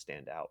not going to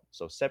stand out.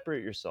 So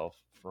separate yourself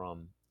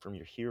from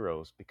your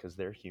heroes because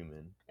they're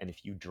human, and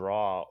if you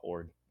draw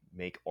or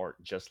make art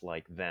just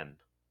like them,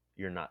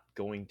 you're not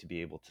going to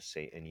be able to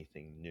say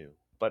anything new.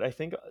 But I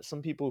think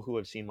some people who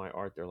have seen my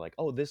art, they're like,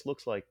 oh, this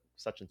looks like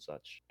such and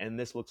such, and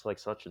this looks like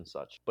such and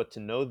such. But to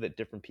know that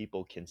different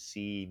people can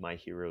see my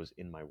heroes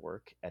in my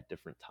work at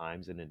different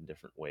times and in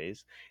different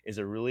ways is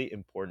a really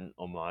important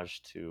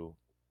homage to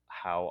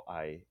how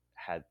I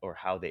had or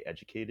how they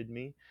educated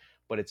me.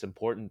 But it's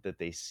important that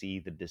they see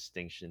the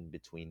distinction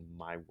between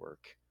my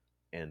work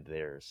and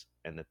theirs,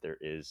 and that there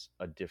is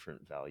a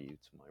different value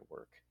to my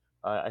work.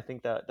 I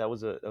think that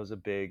was a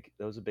big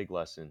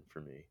lesson for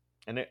me,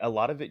 and a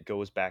lot of it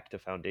goes back to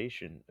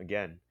foundation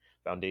again.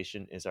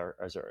 Foundation is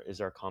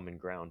our common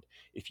ground.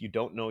 If you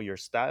don't know your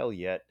style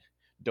yet,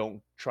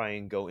 don't try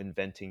and go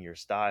inventing your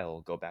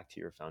style. Go back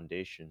to your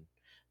foundation.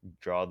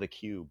 Draw the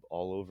cube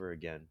all over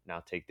again.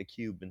 Now take the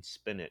cube and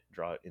spin it.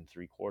 Draw it in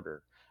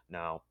 3/4.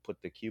 Now put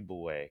the cube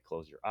away.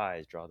 Close your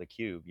eyes. Draw the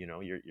cube.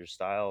 Your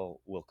style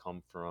will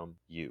come from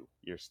you.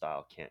 Your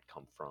style can't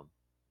come from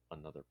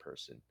another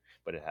person,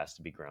 but it has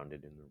to be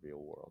grounded in the real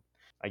world.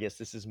 I guess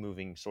this is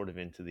moving sort of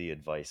into the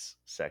advice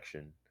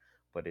section,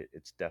 but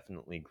it's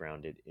definitely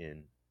grounded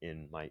in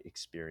my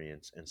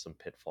experience and some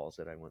pitfalls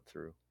that I went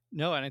through.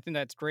 No, and I think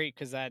that's great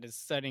because that is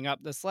setting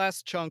up this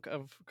last chunk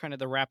of kind of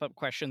the wrap up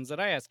questions that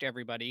I ask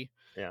everybody,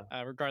 Yeah.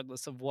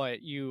 regardless of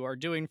what you are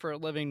doing for a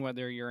living,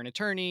 whether you're an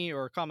attorney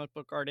or a comic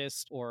book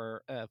artist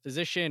or a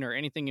physician or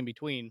anything in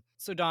between.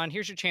 So, Don,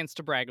 here's your chance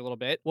to brag a little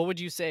bit. What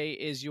would you say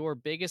is your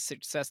biggest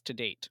success to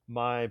date?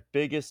 My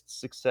biggest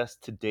success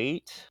to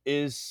date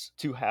is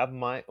to have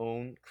my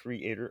own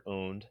creator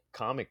owned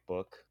comic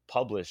book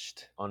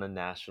published on a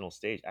national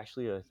stage.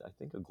 Actually, I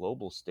think a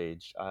global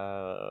stage.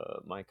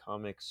 My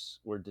comics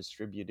were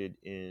distributed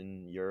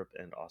in Europe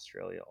and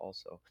Australia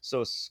also.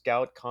 So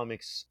Scout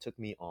Comics took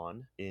me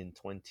on in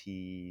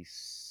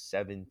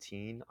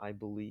 2017, I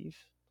believe.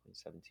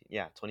 2017.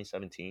 Yeah,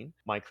 2017.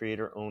 My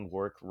creator owned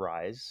work,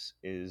 Rise,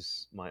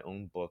 is my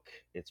own book.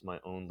 It's my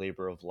own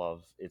labor of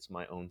love. It's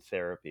my own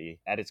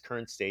therapy. At its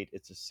current state,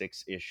 it's a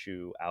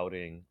 6-issue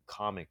outing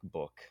comic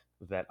book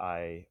that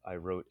I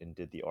wrote and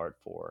did the art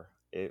for.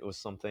 It was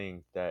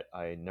something that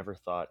I never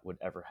thought would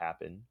ever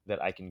happen, that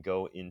I can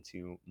go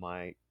into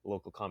my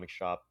local comic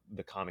shop,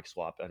 the Comic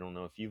Swap. I don't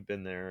know if you've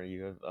been there.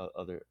 You have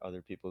other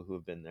people who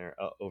have been there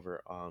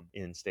over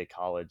in State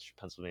College,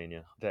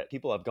 Pennsylvania. That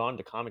people have gone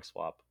to Comic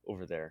Swap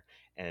over there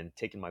and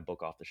taken my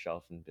book off the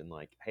shelf and been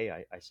like, "Hey,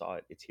 I saw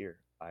it. It's here.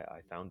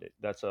 I found it."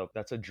 That's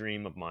a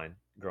dream of mine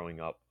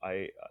growing up.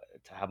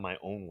 To have my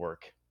own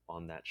work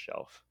on that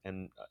shelf.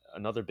 And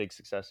another big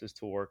success is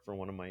to work for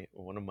one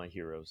of my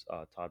heroes,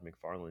 Todd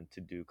McFarlane,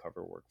 to do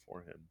cover work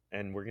for him.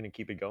 And we're gonna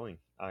keep it going.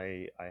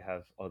 I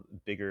have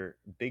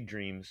big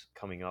dreams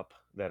coming up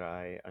that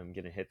I'm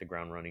gonna hit the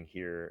ground running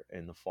here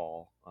in the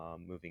fall,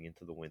 moving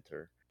into the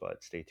winter.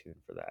 But stay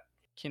tuned for that.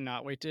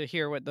 Cannot wait to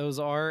hear what those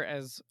are.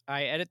 As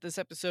I edit this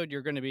episode,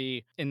 you're going to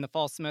be in the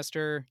fall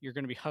semester. You're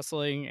going to be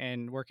hustling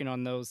and working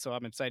on those. So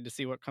I'm excited to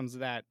see what comes of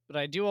that. But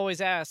I do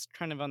always ask,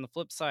 kind of on the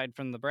flip side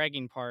from the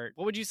bragging part,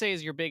 what would you say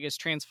is your biggest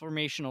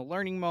transformational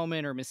learning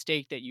moment or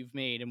mistake that you've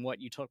made and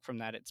what you took from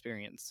that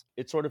experience?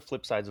 It's sort of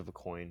flip sides of a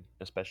coin,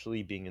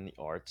 especially being in the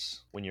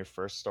arts. When you're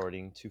first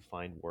starting to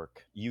find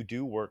work, you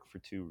do work for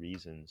two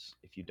reasons.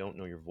 If you don't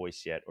know your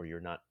voice yet, or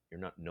you're not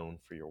known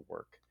for your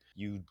work,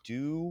 you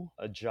do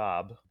a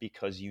job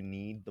because you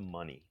need the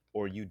money,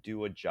 or you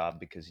do a job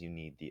because you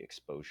need the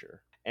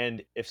exposure.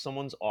 And if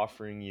someone's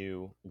offering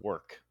you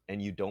work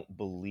and you don't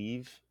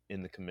believe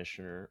in the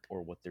commissioner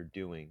or what they're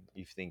doing,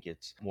 you think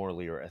it's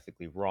morally or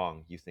ethically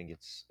wrong, you think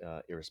it's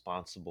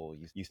irresponsible,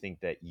 you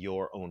think that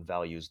your own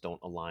values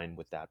don't align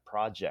with that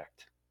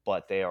project,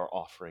 but they are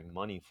offering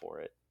money for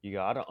it. You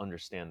got to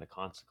understand the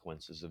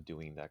consequences of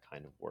doing that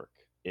kind of work.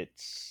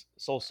 It's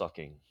soul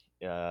sucking.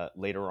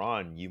 Later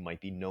on, you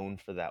might be known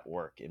for that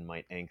work. It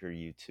might anchor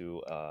you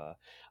to a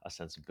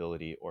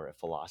sensibility or a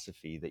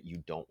philosophy that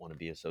you don't want to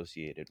be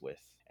associated with.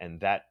 And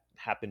that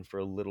happened for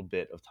a little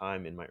bit of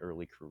time in my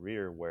early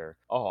career where,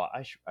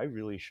 I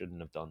really shouldn't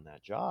have done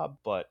that job.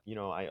 But,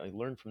 I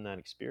learned from that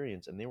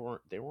experience, and they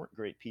weren't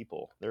great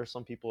people. There are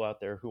some people out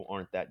there who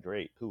aren't that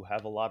great, who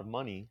have a lot of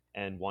money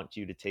and want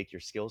you to take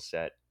your skill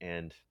set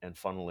and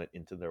funnel it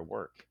into their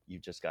work. You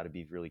just got to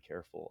be really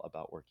careful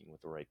about working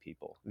with the right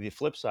people. The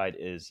flip side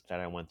is that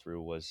I went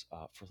through was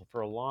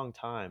for a long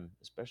time,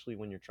 especially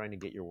when you're trying to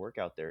get your work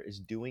out there, is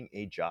doing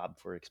a job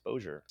for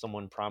exposure.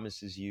 Someone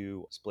promises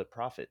you split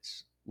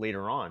profits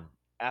later on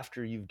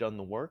after you've done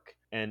the work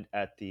and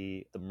at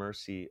the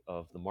mercy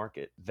of the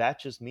market. That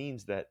just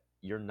means that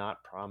you're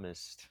not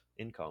promised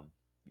income.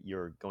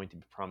 You're going to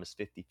be promised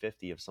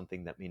 50-50 of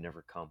something that may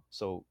never come.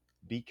 So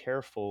be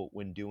careful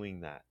when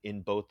doing that.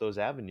 In both those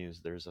avenues,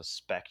 there's a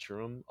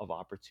spectrum of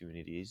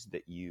opportunities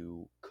that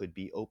you could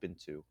be open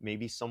to.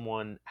 Maybe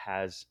someone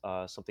has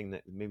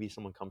maybe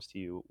someone comes to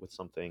you with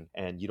something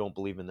and you don't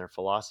believe in their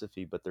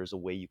philosophy, but there's a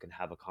way you can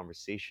have a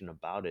conversation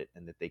about it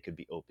and that they could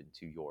be open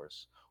to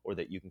yours, or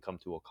that you can come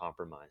to a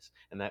compromise.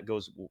 And that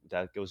goes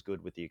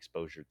good with the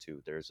exposure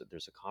too. There's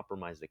a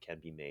compromise that can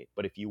be made.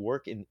 But if you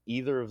work in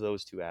either of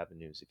those two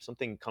avenues, if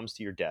something comes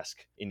to your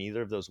desk in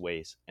either of those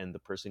ways and the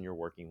person you're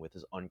working with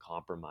is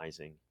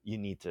uncompromising, you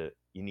need to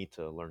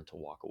learn to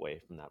walk away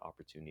from that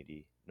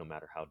opportunity no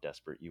matter how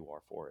desperate you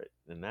are for it.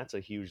 And that's a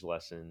huge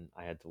lesson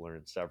I had to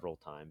learn several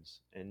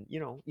times. And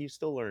you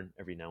still learn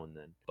every now and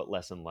then, but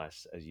less and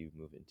less as you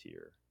move into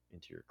your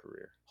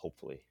career,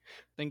 hopefully.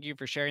 Thank you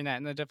for sharing that.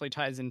 And that definitely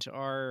ties into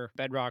our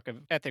bedrock of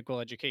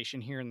ethical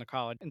education here in the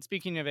college. And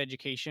speaking of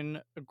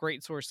education, a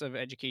great source of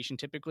education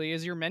typically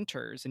is your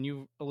mentors. And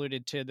you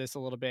alluded to this a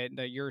little bit,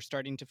 that you're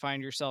starting to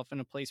find yourself in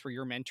a place where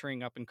you're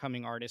mentoring up and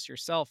coming artists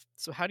yourself.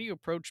 So, how do you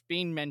approach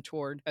being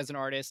mentored as an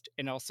artist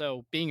and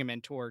also being a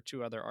mentor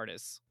to other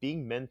artists?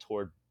 Being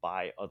mentored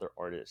by other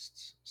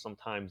artists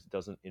sometimes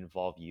doesn't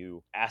involve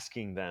you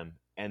asking them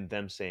and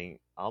them saying,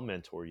 I'll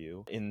mentor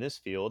you. In this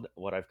field,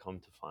 what I've come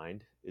to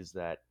find is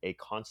that a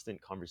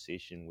constant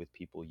conversation with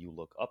people you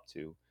look up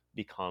to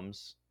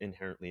becomes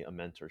inherently a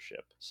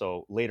mentorship.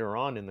 So later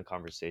on in the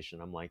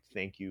conversation, I'm like,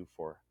 thank you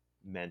for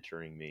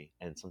mentoring me.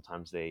 And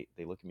sometimes they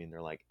look at me and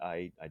they're like,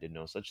 I didn't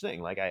know such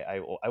thing. Like I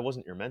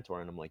wasn't your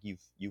mentor. And I'm like,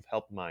 you've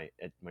helped my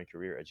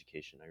career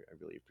education. I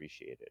really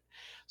appreciate it.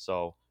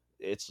 So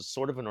it's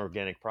sort of an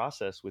organic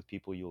process with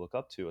people you look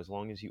up to, as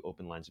long as you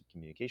open lines of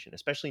communication.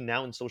 Especially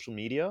now in social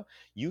media,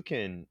 you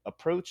can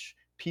approach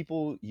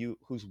people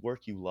whose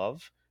work you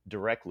love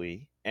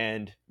directly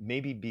and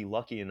maybe be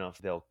lucky enough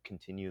they'll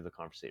continue the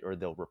conversation, or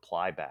they'll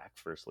reply back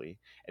firstly,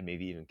 and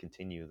maybe even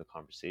continue the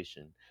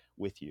conversation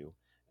with you.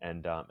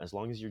 And as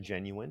long as you're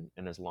genuine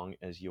and as long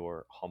as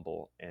you're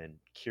humble and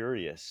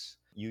curious,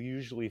 you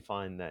usually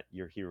find that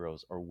your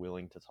heroes are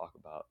willing to talk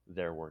about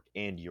their work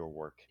and your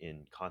work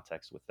in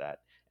context with that,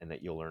 and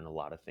that you'll learn a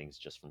lot of things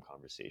just from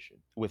conversation.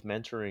 With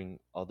mentoring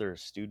other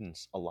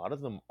students, a lot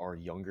of them are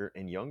younger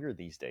and younger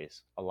these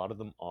days. A lot of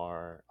them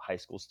are high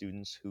school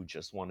students who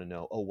just want to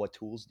know, oh, what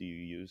tools do you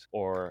use?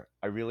 Or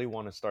I really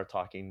want to start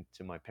talking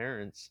to my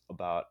parents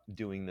about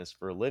doing this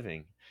for a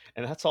living.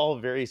 And that's all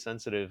very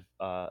sensitive,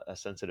 a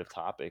sensitive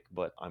topic,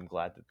 but I'm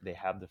glad that they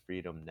have the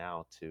freedom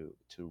now to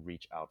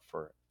reach out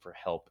for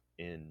help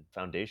in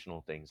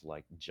foundational things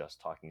like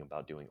just talking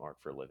about doing art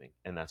for a living.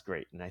 And that's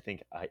great. And I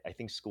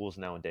think schools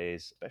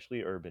nowadays,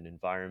 especially urban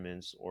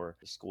environments or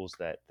schools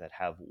that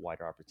have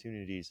wider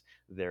opportunities,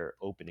 they're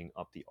opening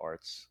up the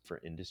arts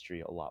for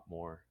industry a lot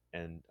more.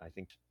 And I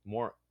think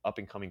more up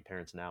and coming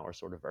parents now are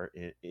sort of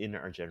in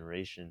our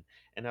generation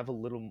and have a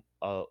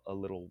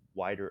little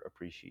wider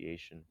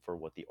appreciation for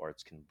what the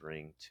arts can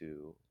bring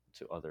to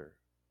other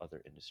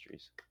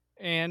industries.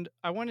 And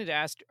I wanted to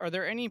ask, are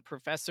there any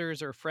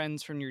professors or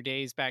friends from your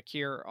days back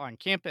here on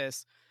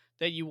campus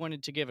that you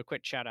wanted to give a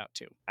quick shout out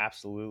to?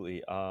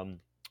 Absolutely.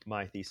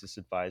 My thesis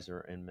advisor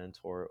and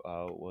mentor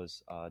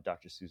was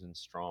Dr. Susan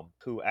Strom,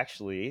 who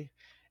actually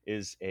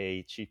is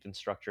a chief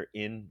instructor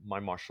in my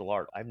martial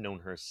art. I've known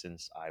her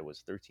since I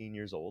was 13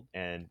 years old.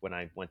 And when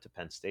I went to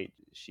Penn State,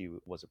 she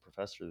was a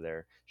professor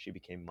there. She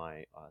became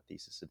my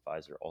thesis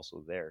advisor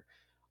also there.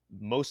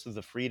 Most of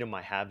the freedom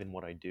I have in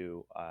what I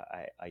do,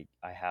 I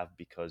have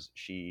because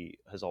she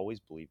has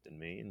always believed in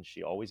me and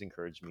she always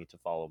encouraged me to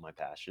follow my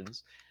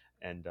passions.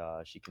 And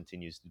she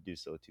continues to do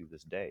so to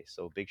this day.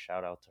 So big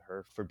shout out to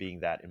her for being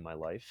that in my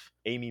life.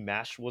 Amy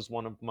Mash was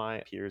one of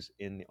my peers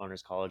in the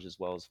Honors College as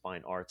well as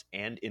Fine Arts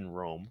and in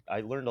Rome.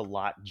 I learned a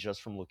lot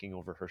just from looking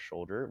over her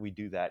shoulder. We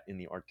do that in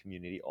the art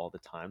community all the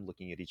time,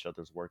 looking at each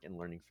other's work and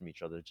learning from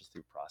each other just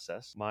through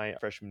process. My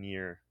freshman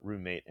year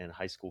roommate and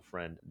high school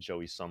friend,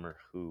 Joey Summer,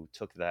 who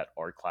took that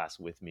art class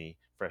with me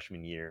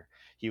freshman year,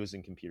 he was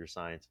in computer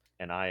science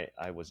and I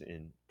was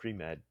in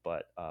pre-med,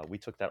 but we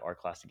took that art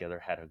class together,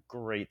 had a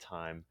great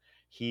time.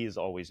 He has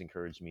always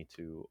encouraged me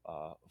to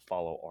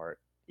follow art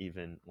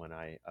even when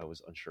I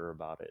was unsure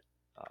about it.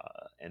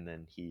 And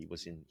then he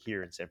was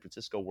here in San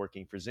Francisco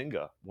working for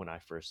Zynga when I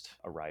first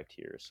arrived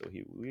here. So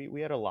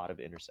we had a lot of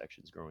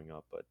intersections growing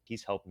up, but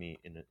he's helped me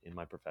in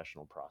my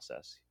professional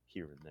process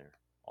here and there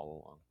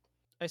all along.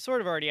 I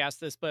sort of already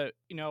asked this, but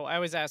I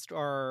always ask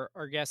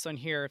our guests on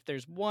here if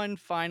there's one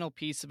final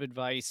piece of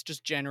advice,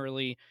 just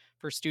generally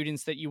for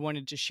students that you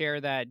wanted to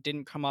share that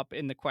didn't come up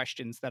in the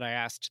questions that I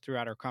asked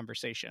throughout our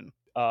conversation.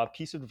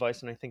 Piece of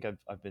advice, and I think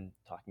I've been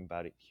talking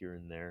about it here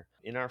and there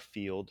in our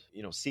field.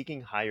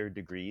 Seeking higher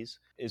degrees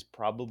is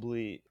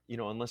probably,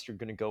 unless you're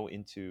going to go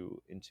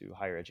into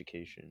higher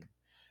education,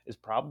 is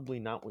probably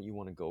not what you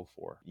want to go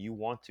for. You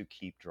want to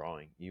keep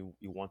drawing. You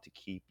want to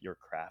keep your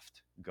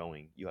craft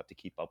going. You have to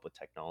keep up with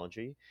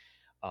technology,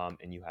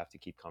 and you have to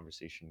keep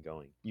conversation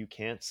going. You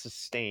can't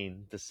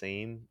sustain the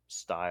same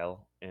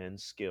style and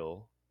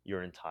skill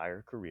your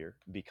entire career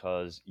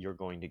because you're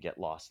going to get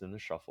lost in the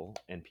shuffle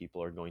and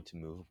people are going to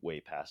move way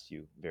past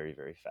you very,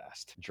 very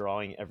fast.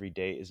 Drawing every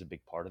day is a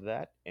big part of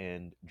that,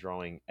 and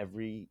drawing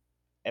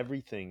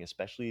everything,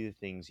 especially the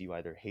things you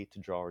either hate to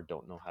draw or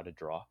don't know how to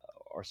draw,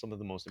 are some of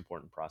the most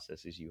important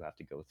processes you have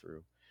to go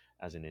through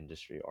as an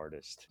industry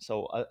artist.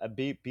 So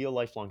be a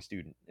lifelong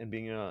student, and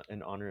being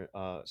an honor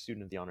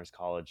student of the Honors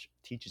College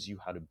teaches you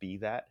how to be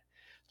that.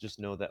 Just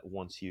know that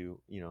once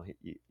you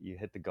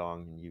hit the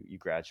gong and you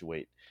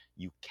graduate,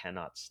 you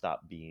cannot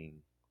stop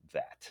being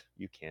that.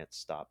 You can't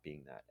stop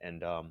being that.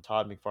 And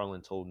Todd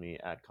McFarlane told me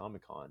at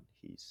Comic-Con,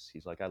 he's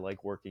like, I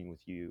like working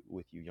with you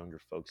younger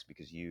folks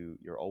because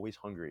you're always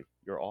hungry.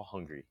 You're all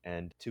hungry.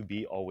 And to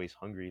be always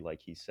hungry,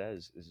 like he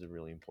says, is a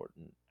really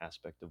important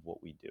aspect of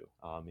what we do.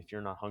 If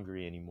you're not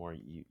hungry anymore,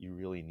 you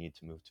really need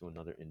to move to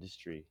another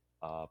industry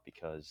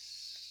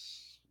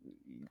because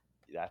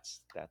that's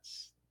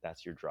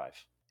your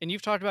drive. And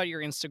you've talked about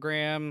your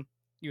Instagram,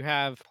 you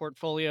have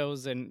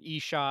portfolios and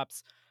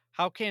e-shops.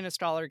 How can a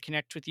scholar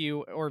connect with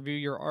you or view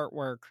your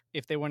artwork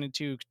if they wanted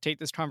to take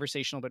this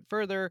conversation a bit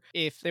further?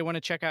 If they want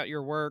to check out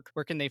your work,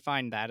 where can they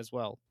find that as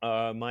well?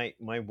 My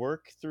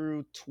work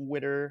through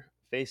Twitter,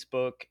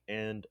 Facebook,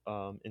 and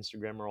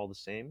Instagram are all the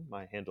same.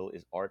 My handle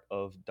is Art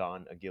of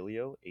Don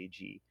Aguilio,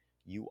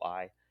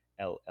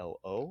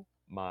 Aguillo.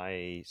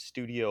 My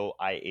studio,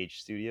 IH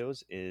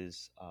Studios,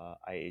 is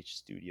IH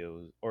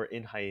Studios or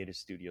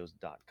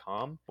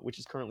inhiatusstudios.com, which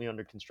is currently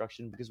under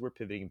construction because we're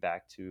pivoting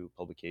back to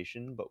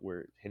publication, but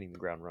we're hitting the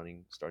ground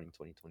running starting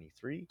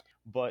 2023.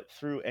 But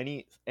through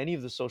any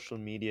of the social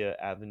media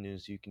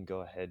avenues, you can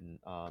go ahead and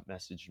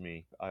message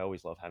me. I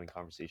always love having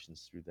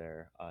conversations through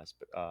there,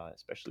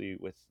 especially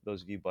with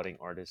those of you budding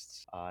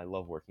artists. I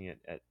love working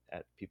at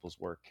people's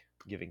work.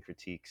 Giving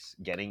critiques,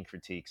 getting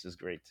critiques is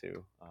great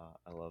too.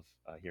 I love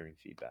hearing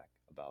feedback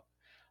about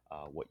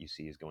what you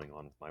see is going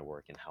on with my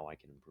work and how I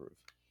can improve.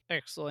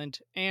 Excellent.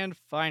 And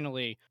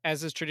finally,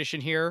 as is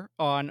tradition here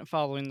on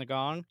Following the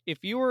Gong,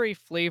 if you were a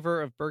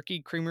flavor of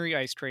Berkey Creamery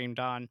ice cream,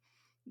 Don,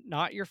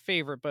 not your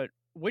favorite, but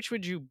which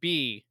would you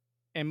be?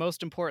 And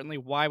most importantly,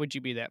 why would you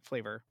be that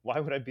flavor?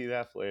 Why would I be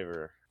that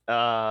flavor?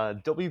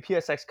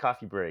 WPSX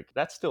Coffee Break.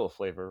 That's still a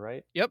flavor,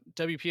 right? Yep,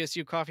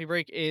 WPSU Coffee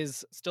Break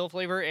is still a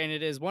flavor, and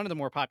it is one of the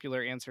more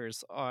popular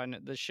answers on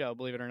the show,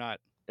 believe it or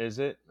not. Is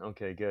it?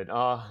 Okay, good.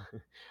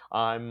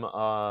 I'm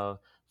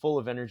full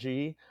of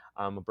energy.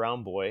 I'm a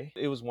brown boy.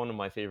 It was one of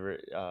my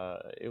favorite.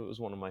 It was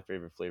one of my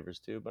favorite flavors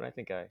too. But I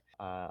think I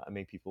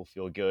make people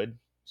feel good,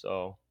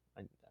 so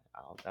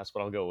that's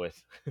what I'll go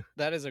with.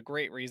 That is a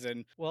great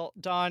reason. Well,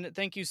 Don,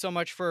 thank you so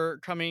much for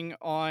coming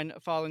on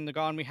Following the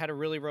Gong. We had a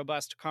really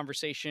robust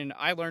conversation.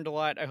 I learned a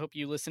lot. I hope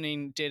you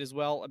listening did as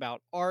well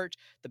about art,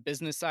 the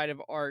business side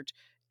of art,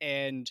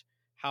 and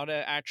how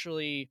to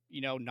actually,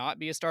 not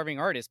be a starving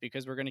artist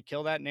because we're going to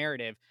kill that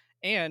narrative.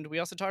 And we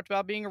also talked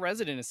about being a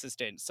resident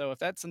assistant. So if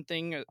that's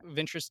something of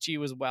interest to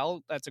you as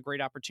well, that's a great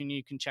opportunity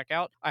you can check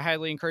out. I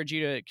highly encourage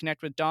you to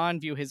connect with Don,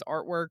 view his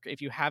artwork if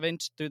you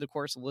haven't through the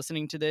course of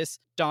listening to this.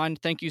 Don,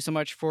 thank you so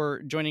much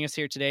for joining us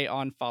here today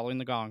on Following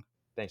the Gong.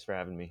 Thanks for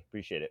having me.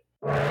 Appreciate it.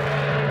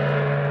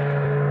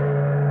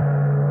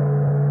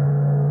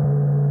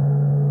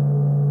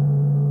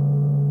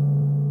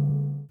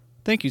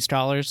 Thank you,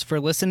 scholars, for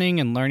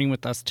listening and learning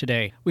with us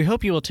today. We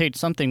hope you will take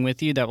something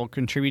with you that will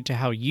contribute to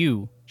how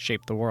you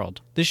shape the world.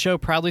 This show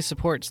proudly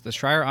supports the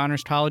Schreyer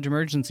Honors College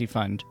Emergency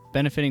Fund,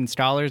 benefiting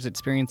scholars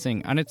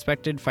experiencing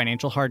unexpected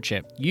financial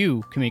hardship.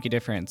 You can make a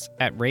difference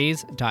at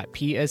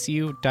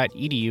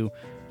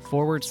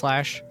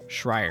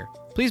raise.psu.edu/Schreyer.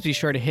 Please be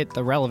sure to hit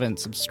the relevant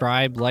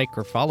subscribe, like,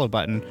 or follow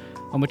button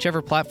on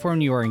whichever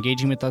platform you are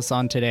engaging with us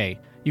on today.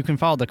 You can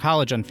follow the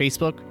college on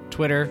Facebook,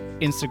 Twitter,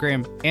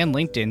 Instagram, and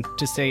LinkedIn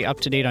to stay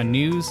up to date on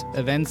news,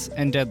 events,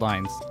 and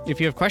deadlines. If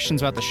you have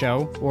questions about the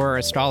show or are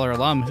a Scholar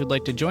alum who'd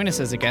like to join us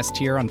as a guest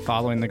here on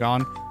Following the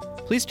Gong,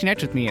 please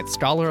connect with me at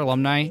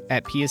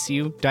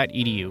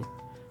scholaralumni@psu.edu.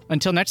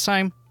 Until next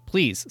time,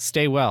 please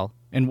stay well,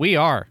 and we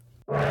are